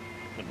slip-up.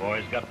 The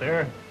boys got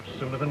there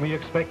sooner than we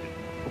expected.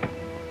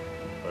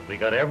 But we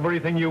got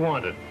everything you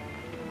wanted.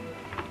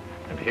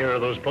 And here are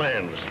those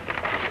plans.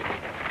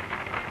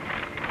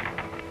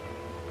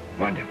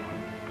 Wonderful.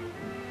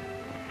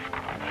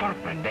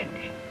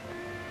 Sorprendente.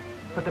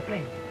 But the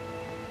plane.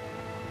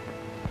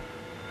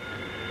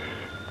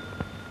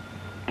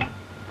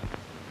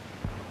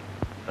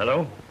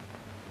 Hello?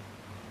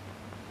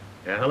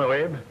 Yeah, hello,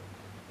 Abe.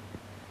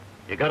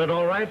 You got it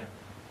all right?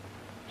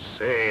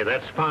 Say,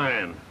 that's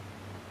fine.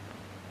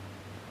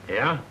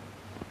 Yeah?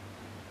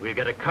 We'll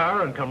get a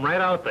car and come right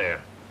out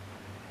there.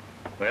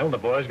 Well, the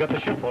boys got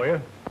the ship for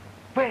you.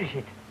 Where is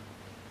it?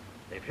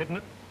 They've hidden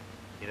it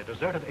in a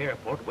deserted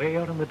airport way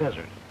out in the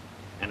desert.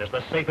 And it's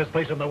the safest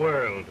place in the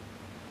world.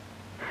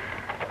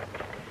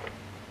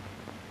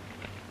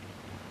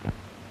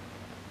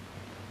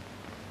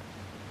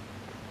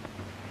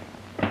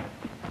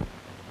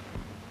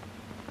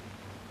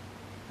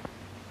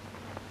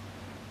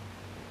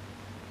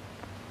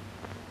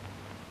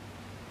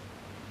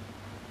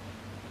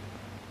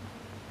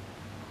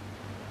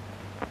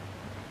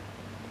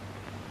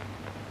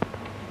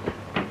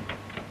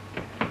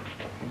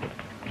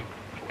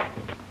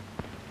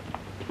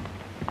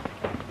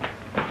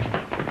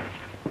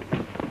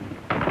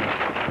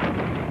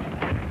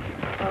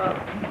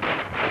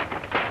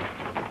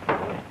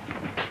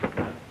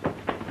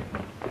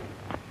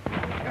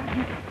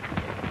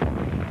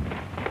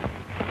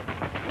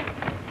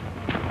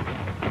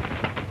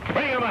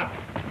 Bring him up.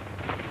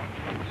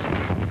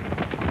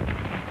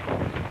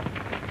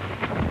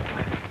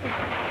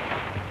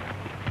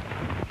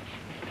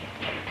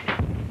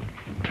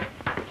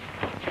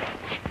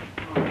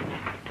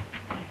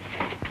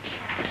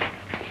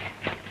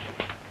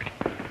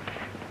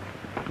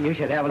 You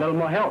should have a little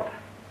more help.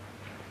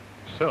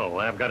 So,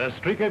 I've got a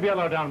streak of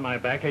yellow down my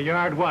back, a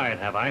yard wide,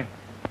 have I?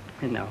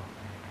 No.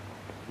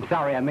 I'm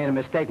sorry I made a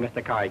mistake,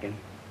 Mr. Cardigan.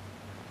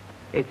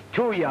 It's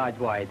 2 yards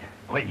wide.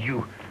 Why,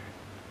 you...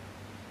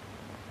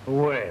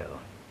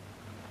 Well,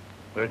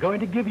 we're going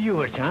to give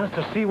you a chance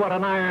to see what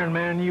an Iron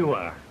Man you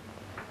are.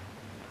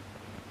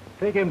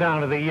 Take him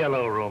down to the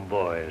yellow room,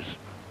 boys,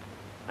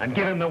 and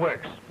give him the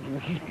works.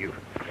 You...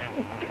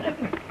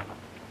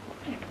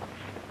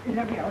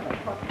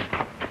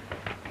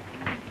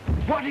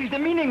 What is the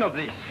meaning of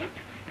this?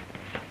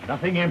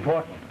 Nothing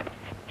important.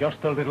 Just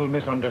a little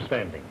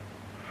misunderstanding.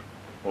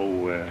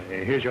 Oh,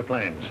 here's your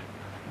plans.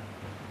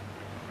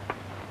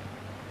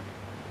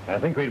 I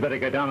think we'd better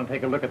go down and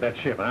take a look at that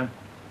ship, huh?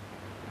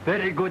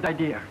 Very good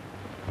idea.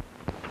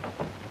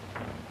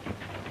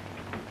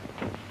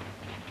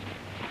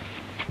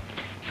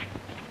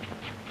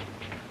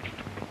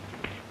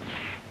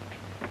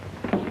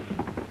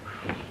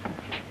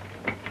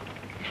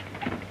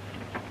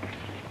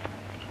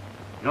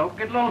 Don't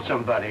get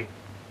lonesome, buddy.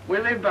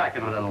 We'll be back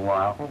in a little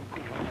while.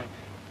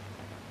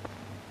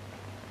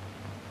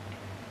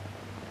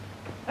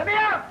 Let me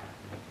out!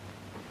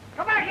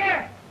 Come back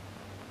here!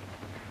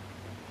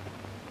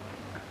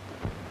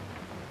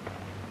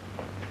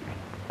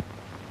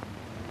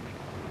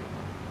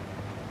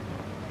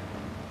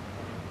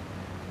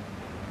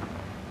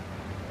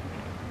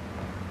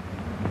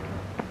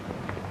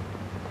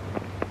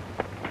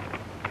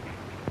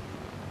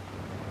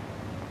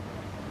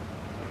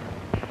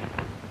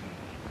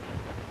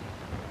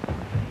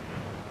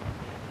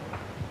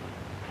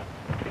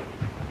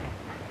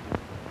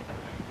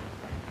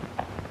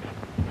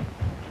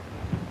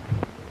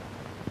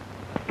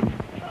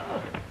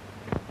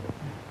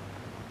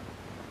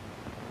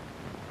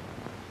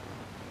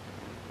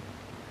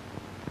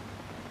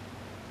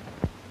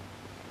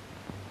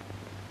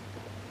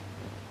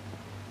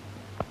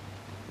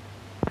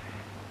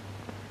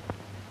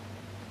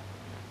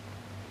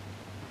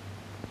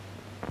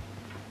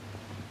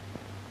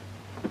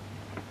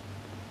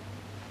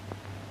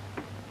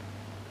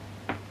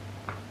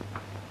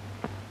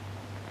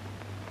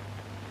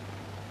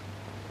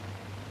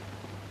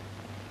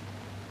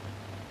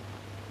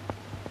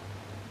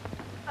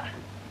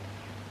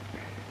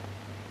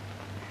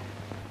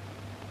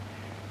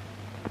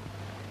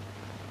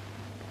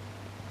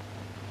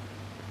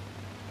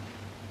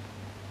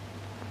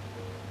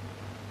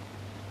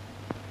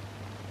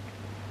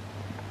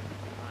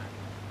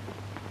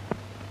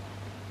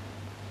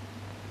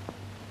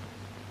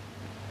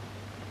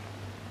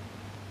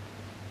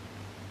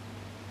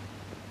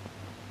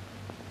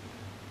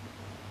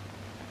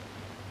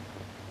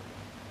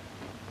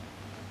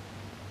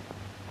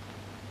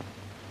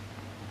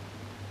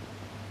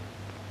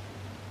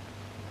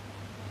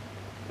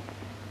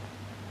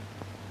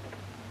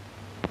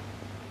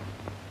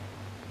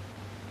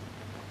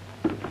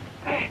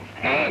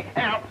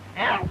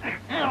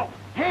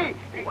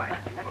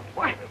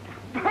 What?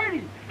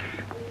 Berty!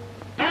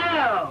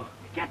 Ow!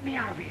 Get me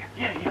out of here.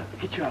 Yeah.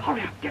 Get you out.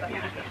 Hurry up. Get me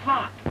out of here.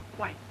 Lock.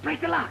 Why?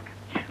 Break the lock.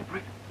 Yeah,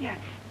 break. Yeah.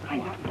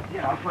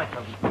 Yeah, I'll find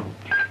something.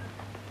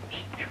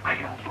 I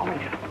got it. Oh,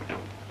 yeah.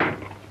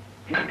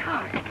 His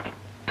car.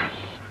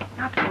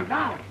 Not so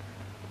loud.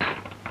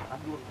 I'm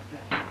doing my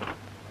best.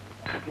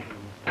 Okay.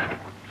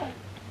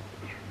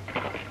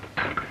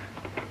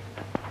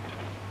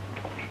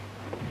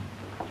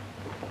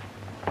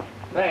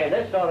 Hey,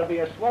 this ought to be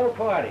a swell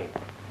party.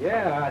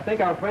 Yeah, I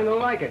think our friend will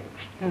like it.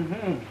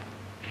 Mm-hmm.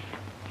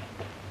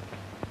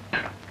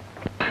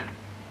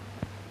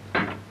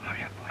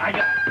 Hurry up, boy. I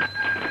got it.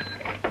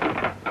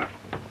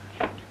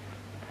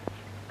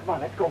 Come on,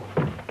 let's go.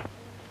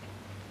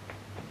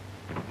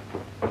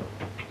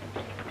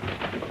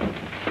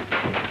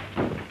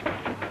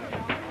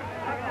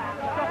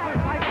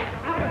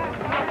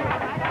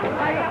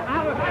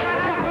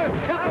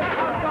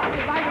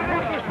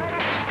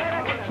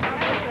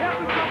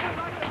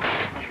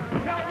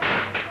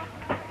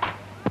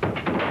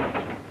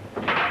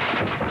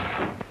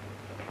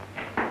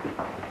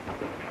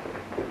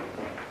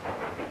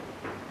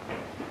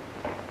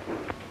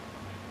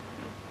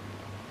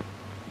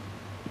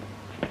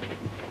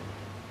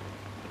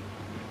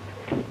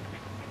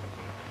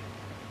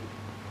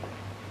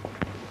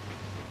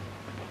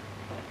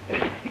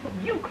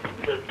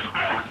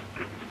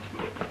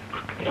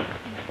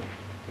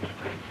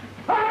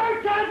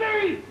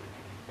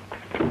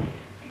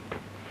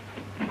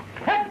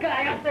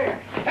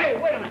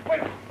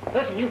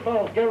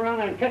 Get around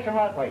there and catch him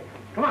right way.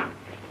 Come on.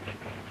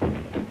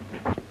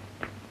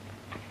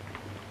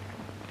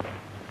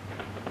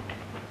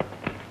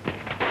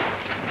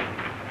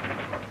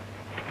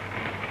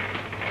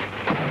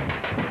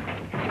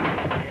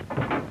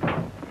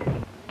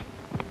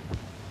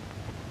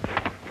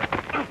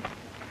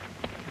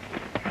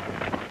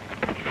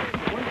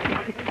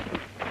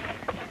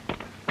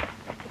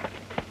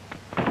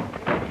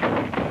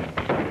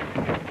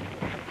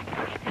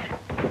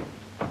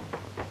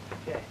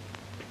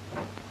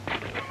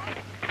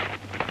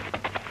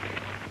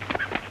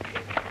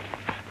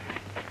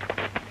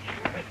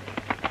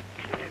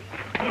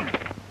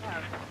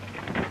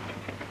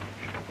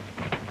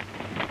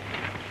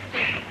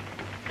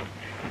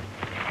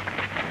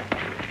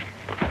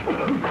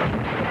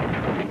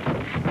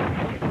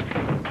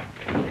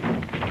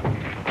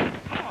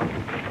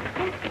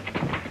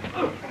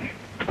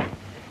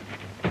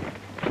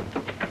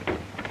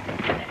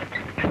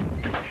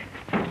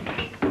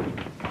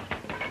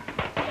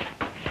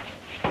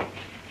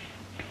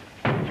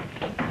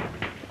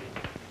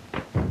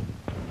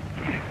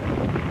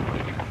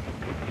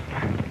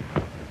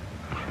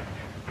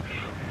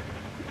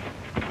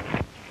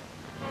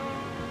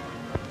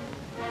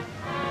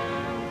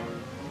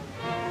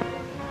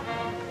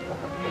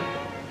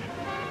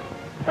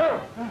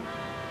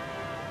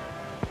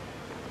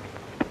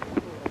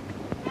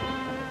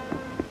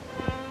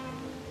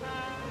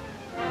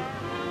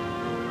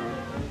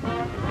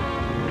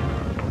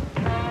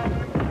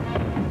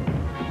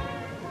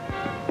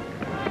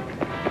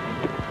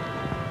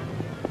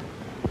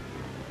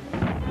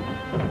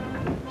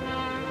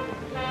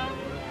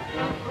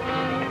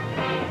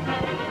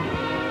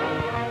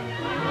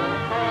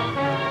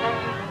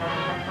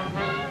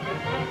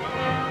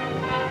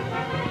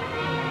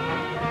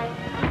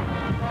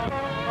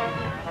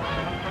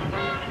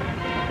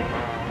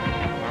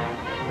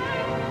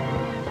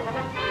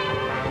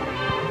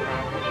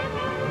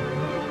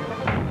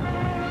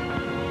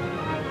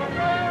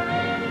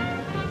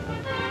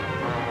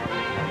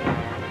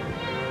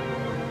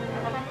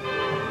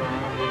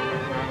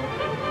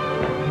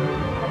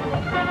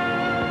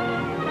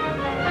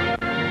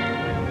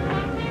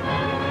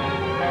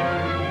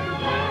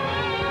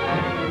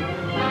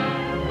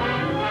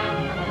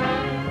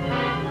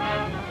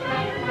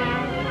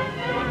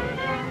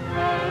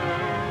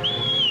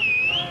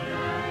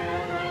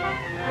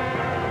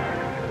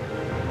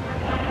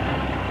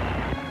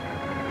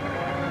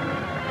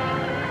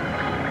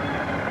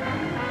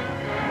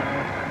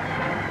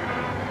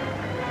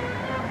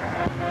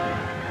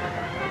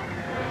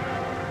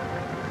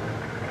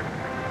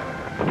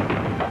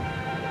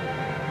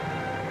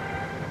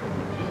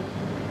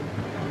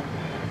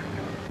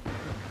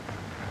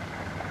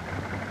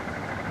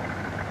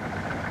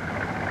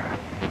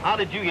 How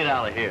did you get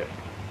out of here?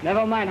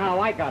 Never mind how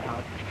I got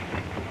out.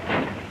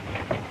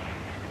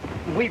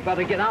 We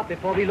better get out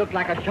before we look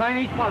like a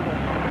Chinese puzzle.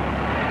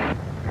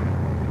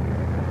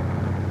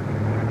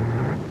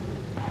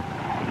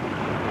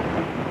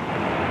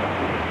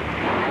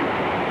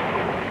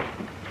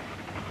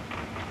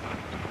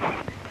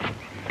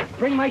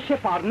 Bring my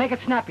ship out and make it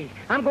snappy.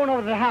 I'm going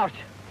over to the house.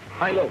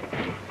 High low.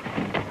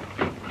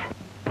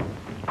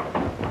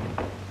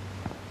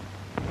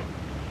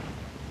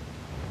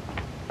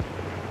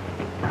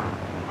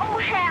 Oh,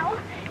 Hal.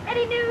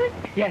 Any news?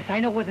 Yes,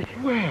 I know where the...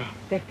 Where?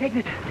 They've taken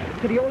it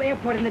to the old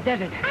airport in the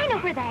desert. I know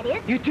where that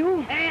is. You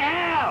do? Hey,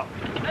 Hal!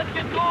 Let's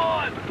get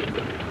going!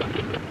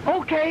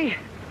 Okay.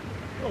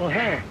 Oh,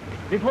 hey,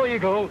 before you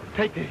go,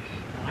 take this.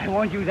 I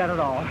won't use that at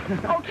all.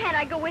 Oh, can't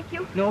I go with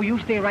you? No, you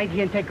stay right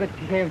here and take good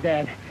care of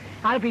Dad.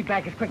 I'll be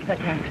back as quick as I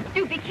can.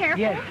 Do be careful.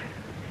 Yes.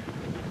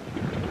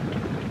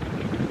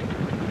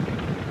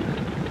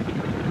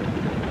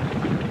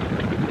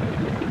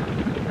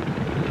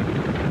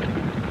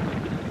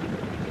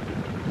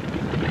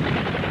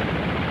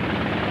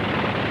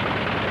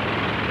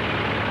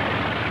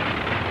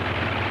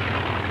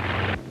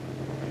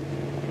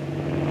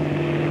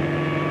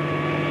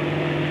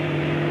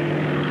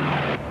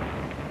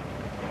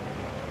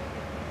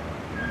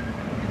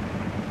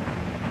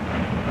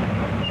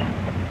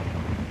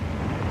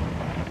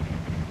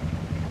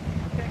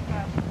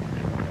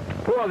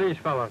 Who are these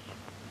fellows?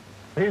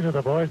 These are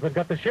the boys that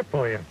got the ship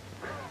for you.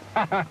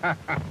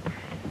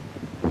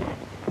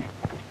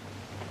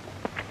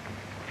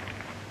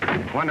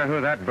 Wonder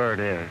who that bird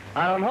is.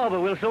 I don't know,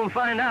 but we'll soon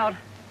find out.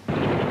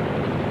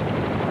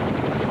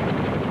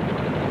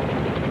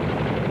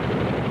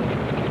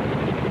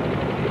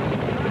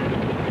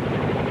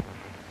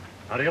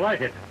 How do you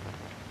like it?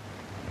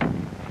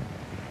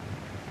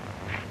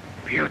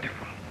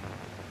 Beautiful.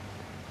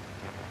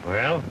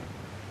 Well?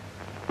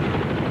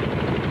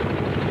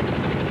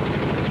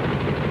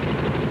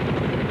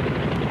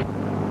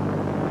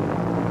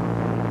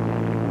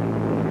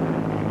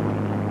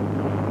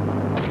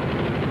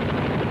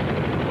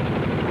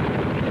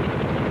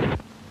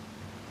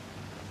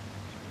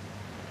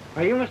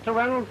 Are you Mr.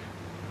 Reynolds?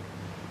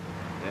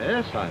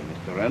 Yes, I'm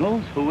Mr.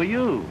 Reynolds. Who are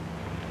you?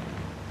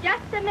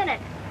 Just a minute.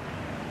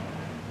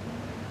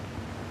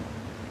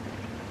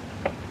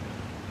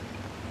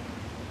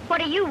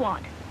 What do you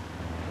want?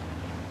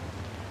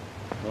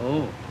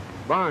 Oh.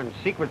 Barnes,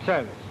 Secret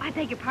Service. I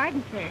beg your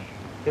pardon, sir.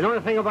 You know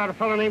anything about a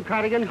fellow named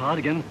Cardigan?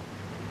 Cardigan.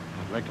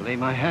 I'd like to lay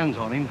my hands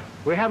on him.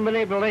 We haven't been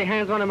able to lay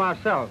hands on him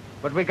ourselves,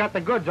 but we got the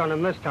goods on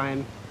him this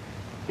time.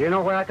 Do you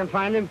know where I can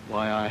find him?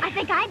 Why, I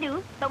think I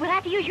do, but we'll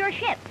have to use your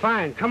ship.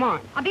 Fine, come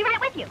on. I'll be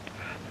right with you.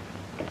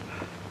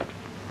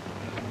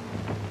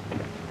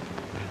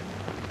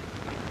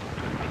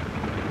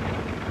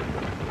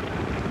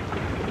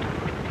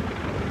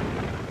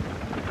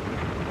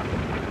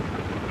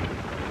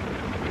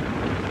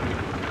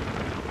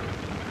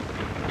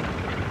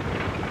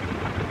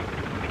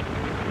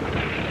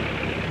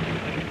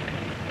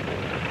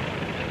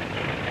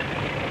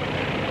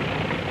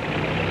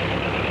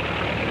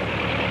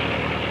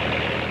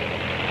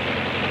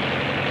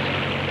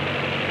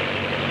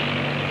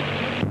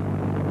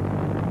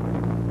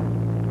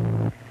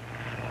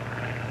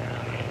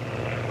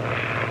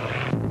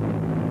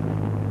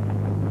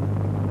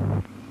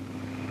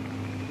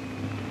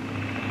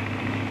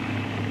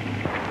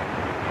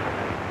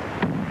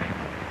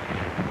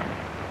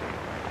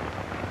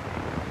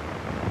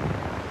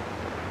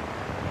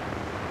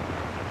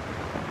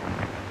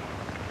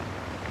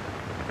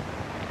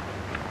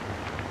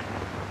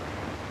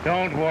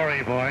 Don't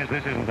worry, boys.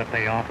 This isn't the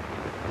payoff.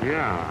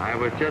 Yeah, I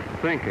was just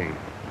thinking.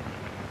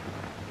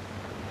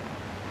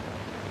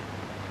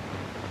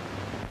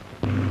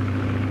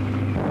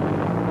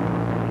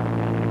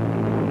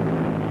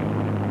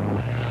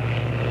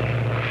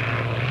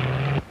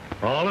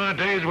 All in a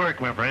day's work,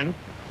 my friend.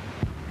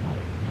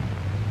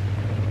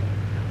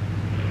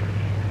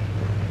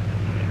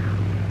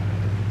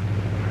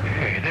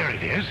 Hey, there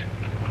it is.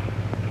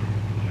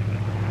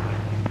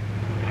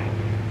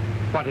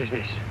 What is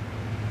this?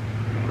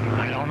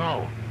 I don't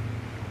know.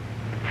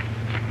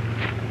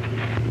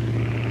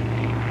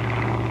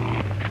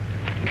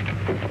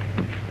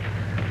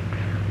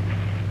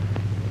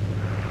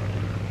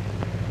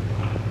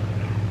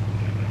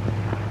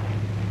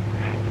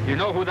 You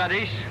know who that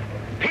is?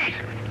 Pete!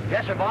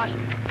 Yes, sir, boss.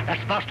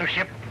 That's Foster's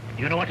ship.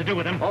 You know what to do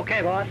with him?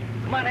 Okay, boss.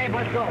 Come on, Abe,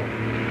 let's go.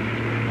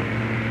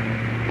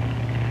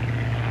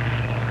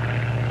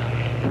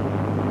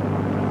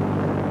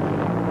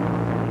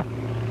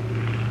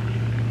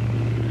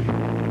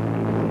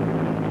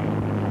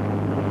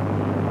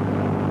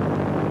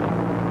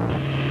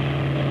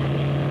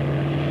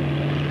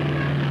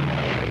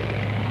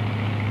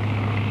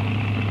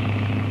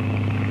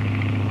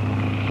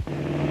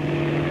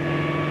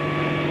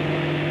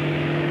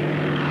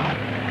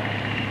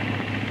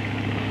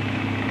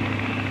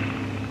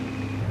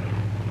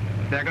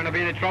 There gonna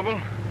be any trouble?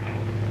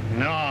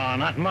 No,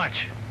 not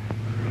much.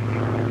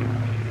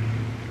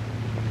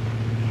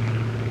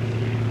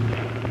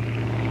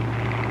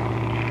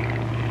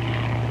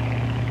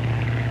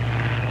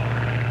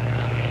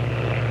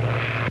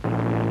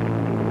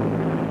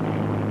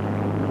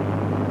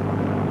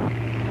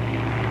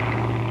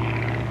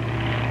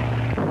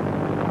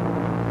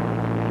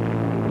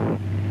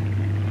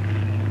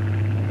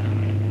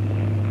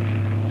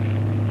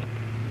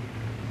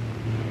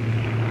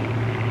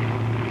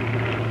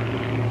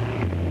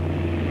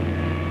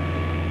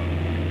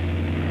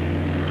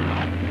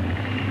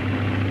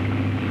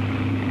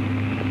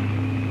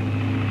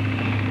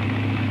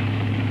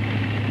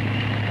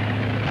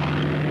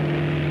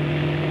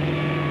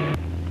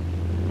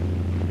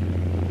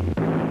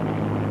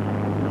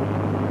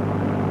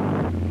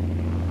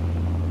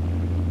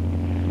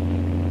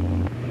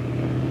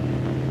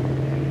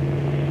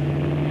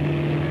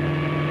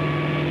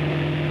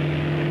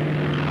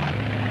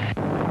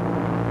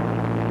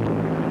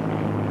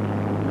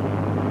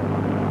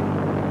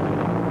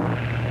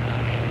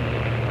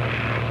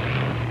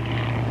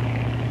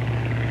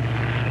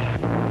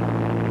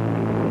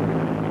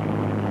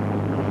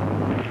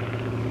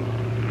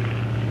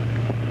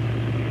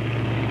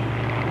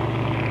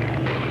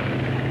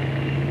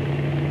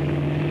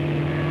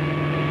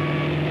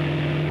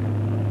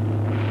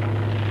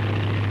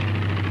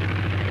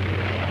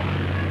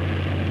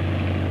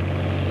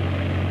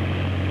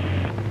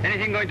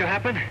 anything going to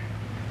happen?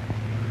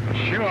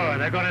 Sure,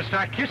 they're going to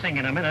start kissing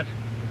in a minute.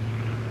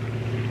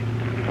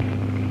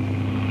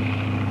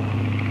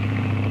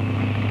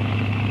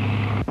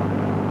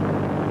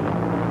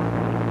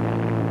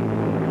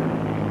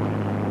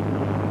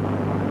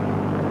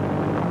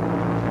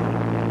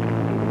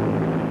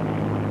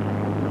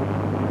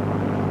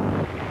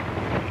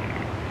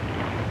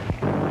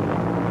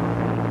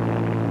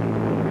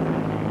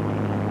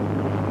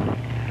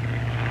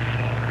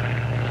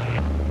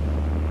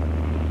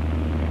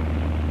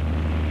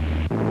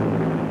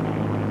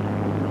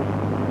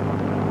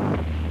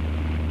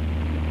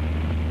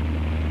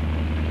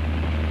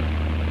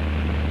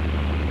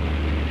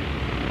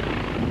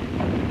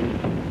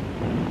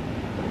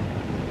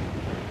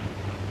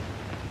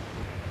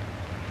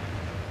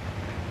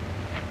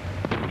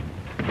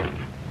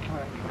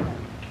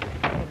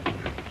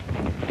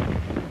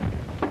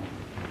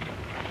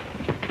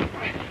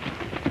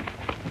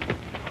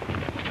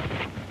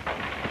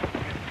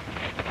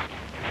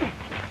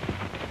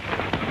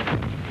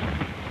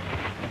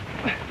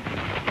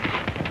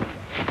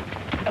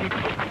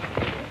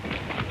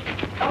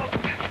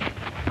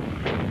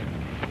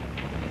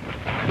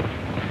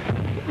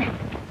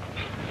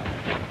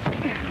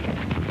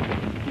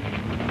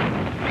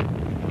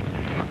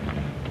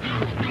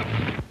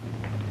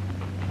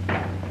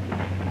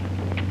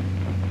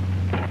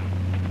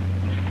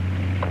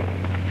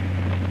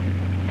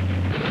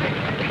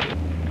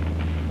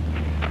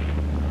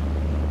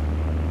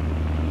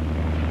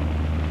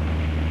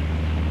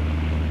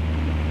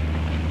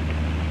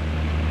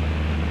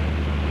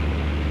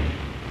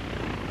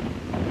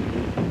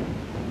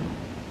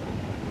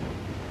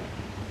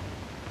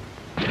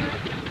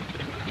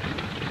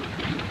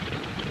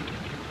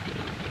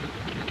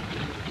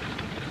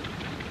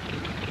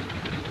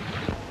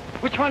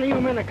 Which one of you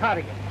men are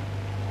Cardigan?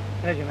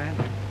 There's your man.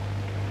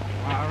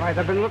 All right,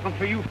 I've been looking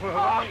for you for a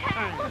long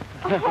time.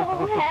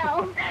 Oh,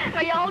 hell.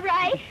 Are you all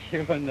right? Sure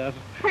enough.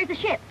 Where's the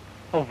ship?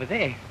 Over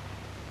there.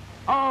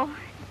 Oh,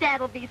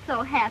 Dad'll be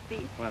so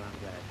happy. Well, I'm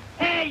glad.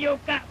 Hey, you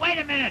got... Wait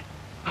a minute.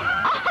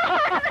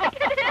 Oh,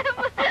 look at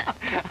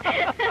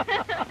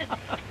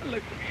him.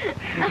 Look.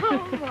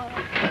 Oh, boy.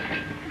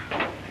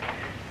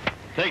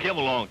 Take him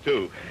along,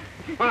 too.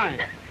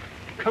 Fine.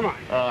 Come on.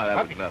 Oh,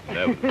 that was nothing.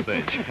 That was a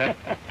cinch.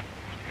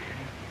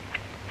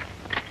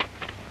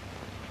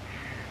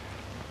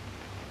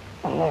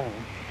 Oh.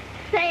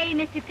 Say,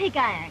 Mr. Pig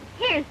Iron,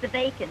 here's the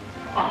bacon.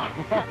 Oh.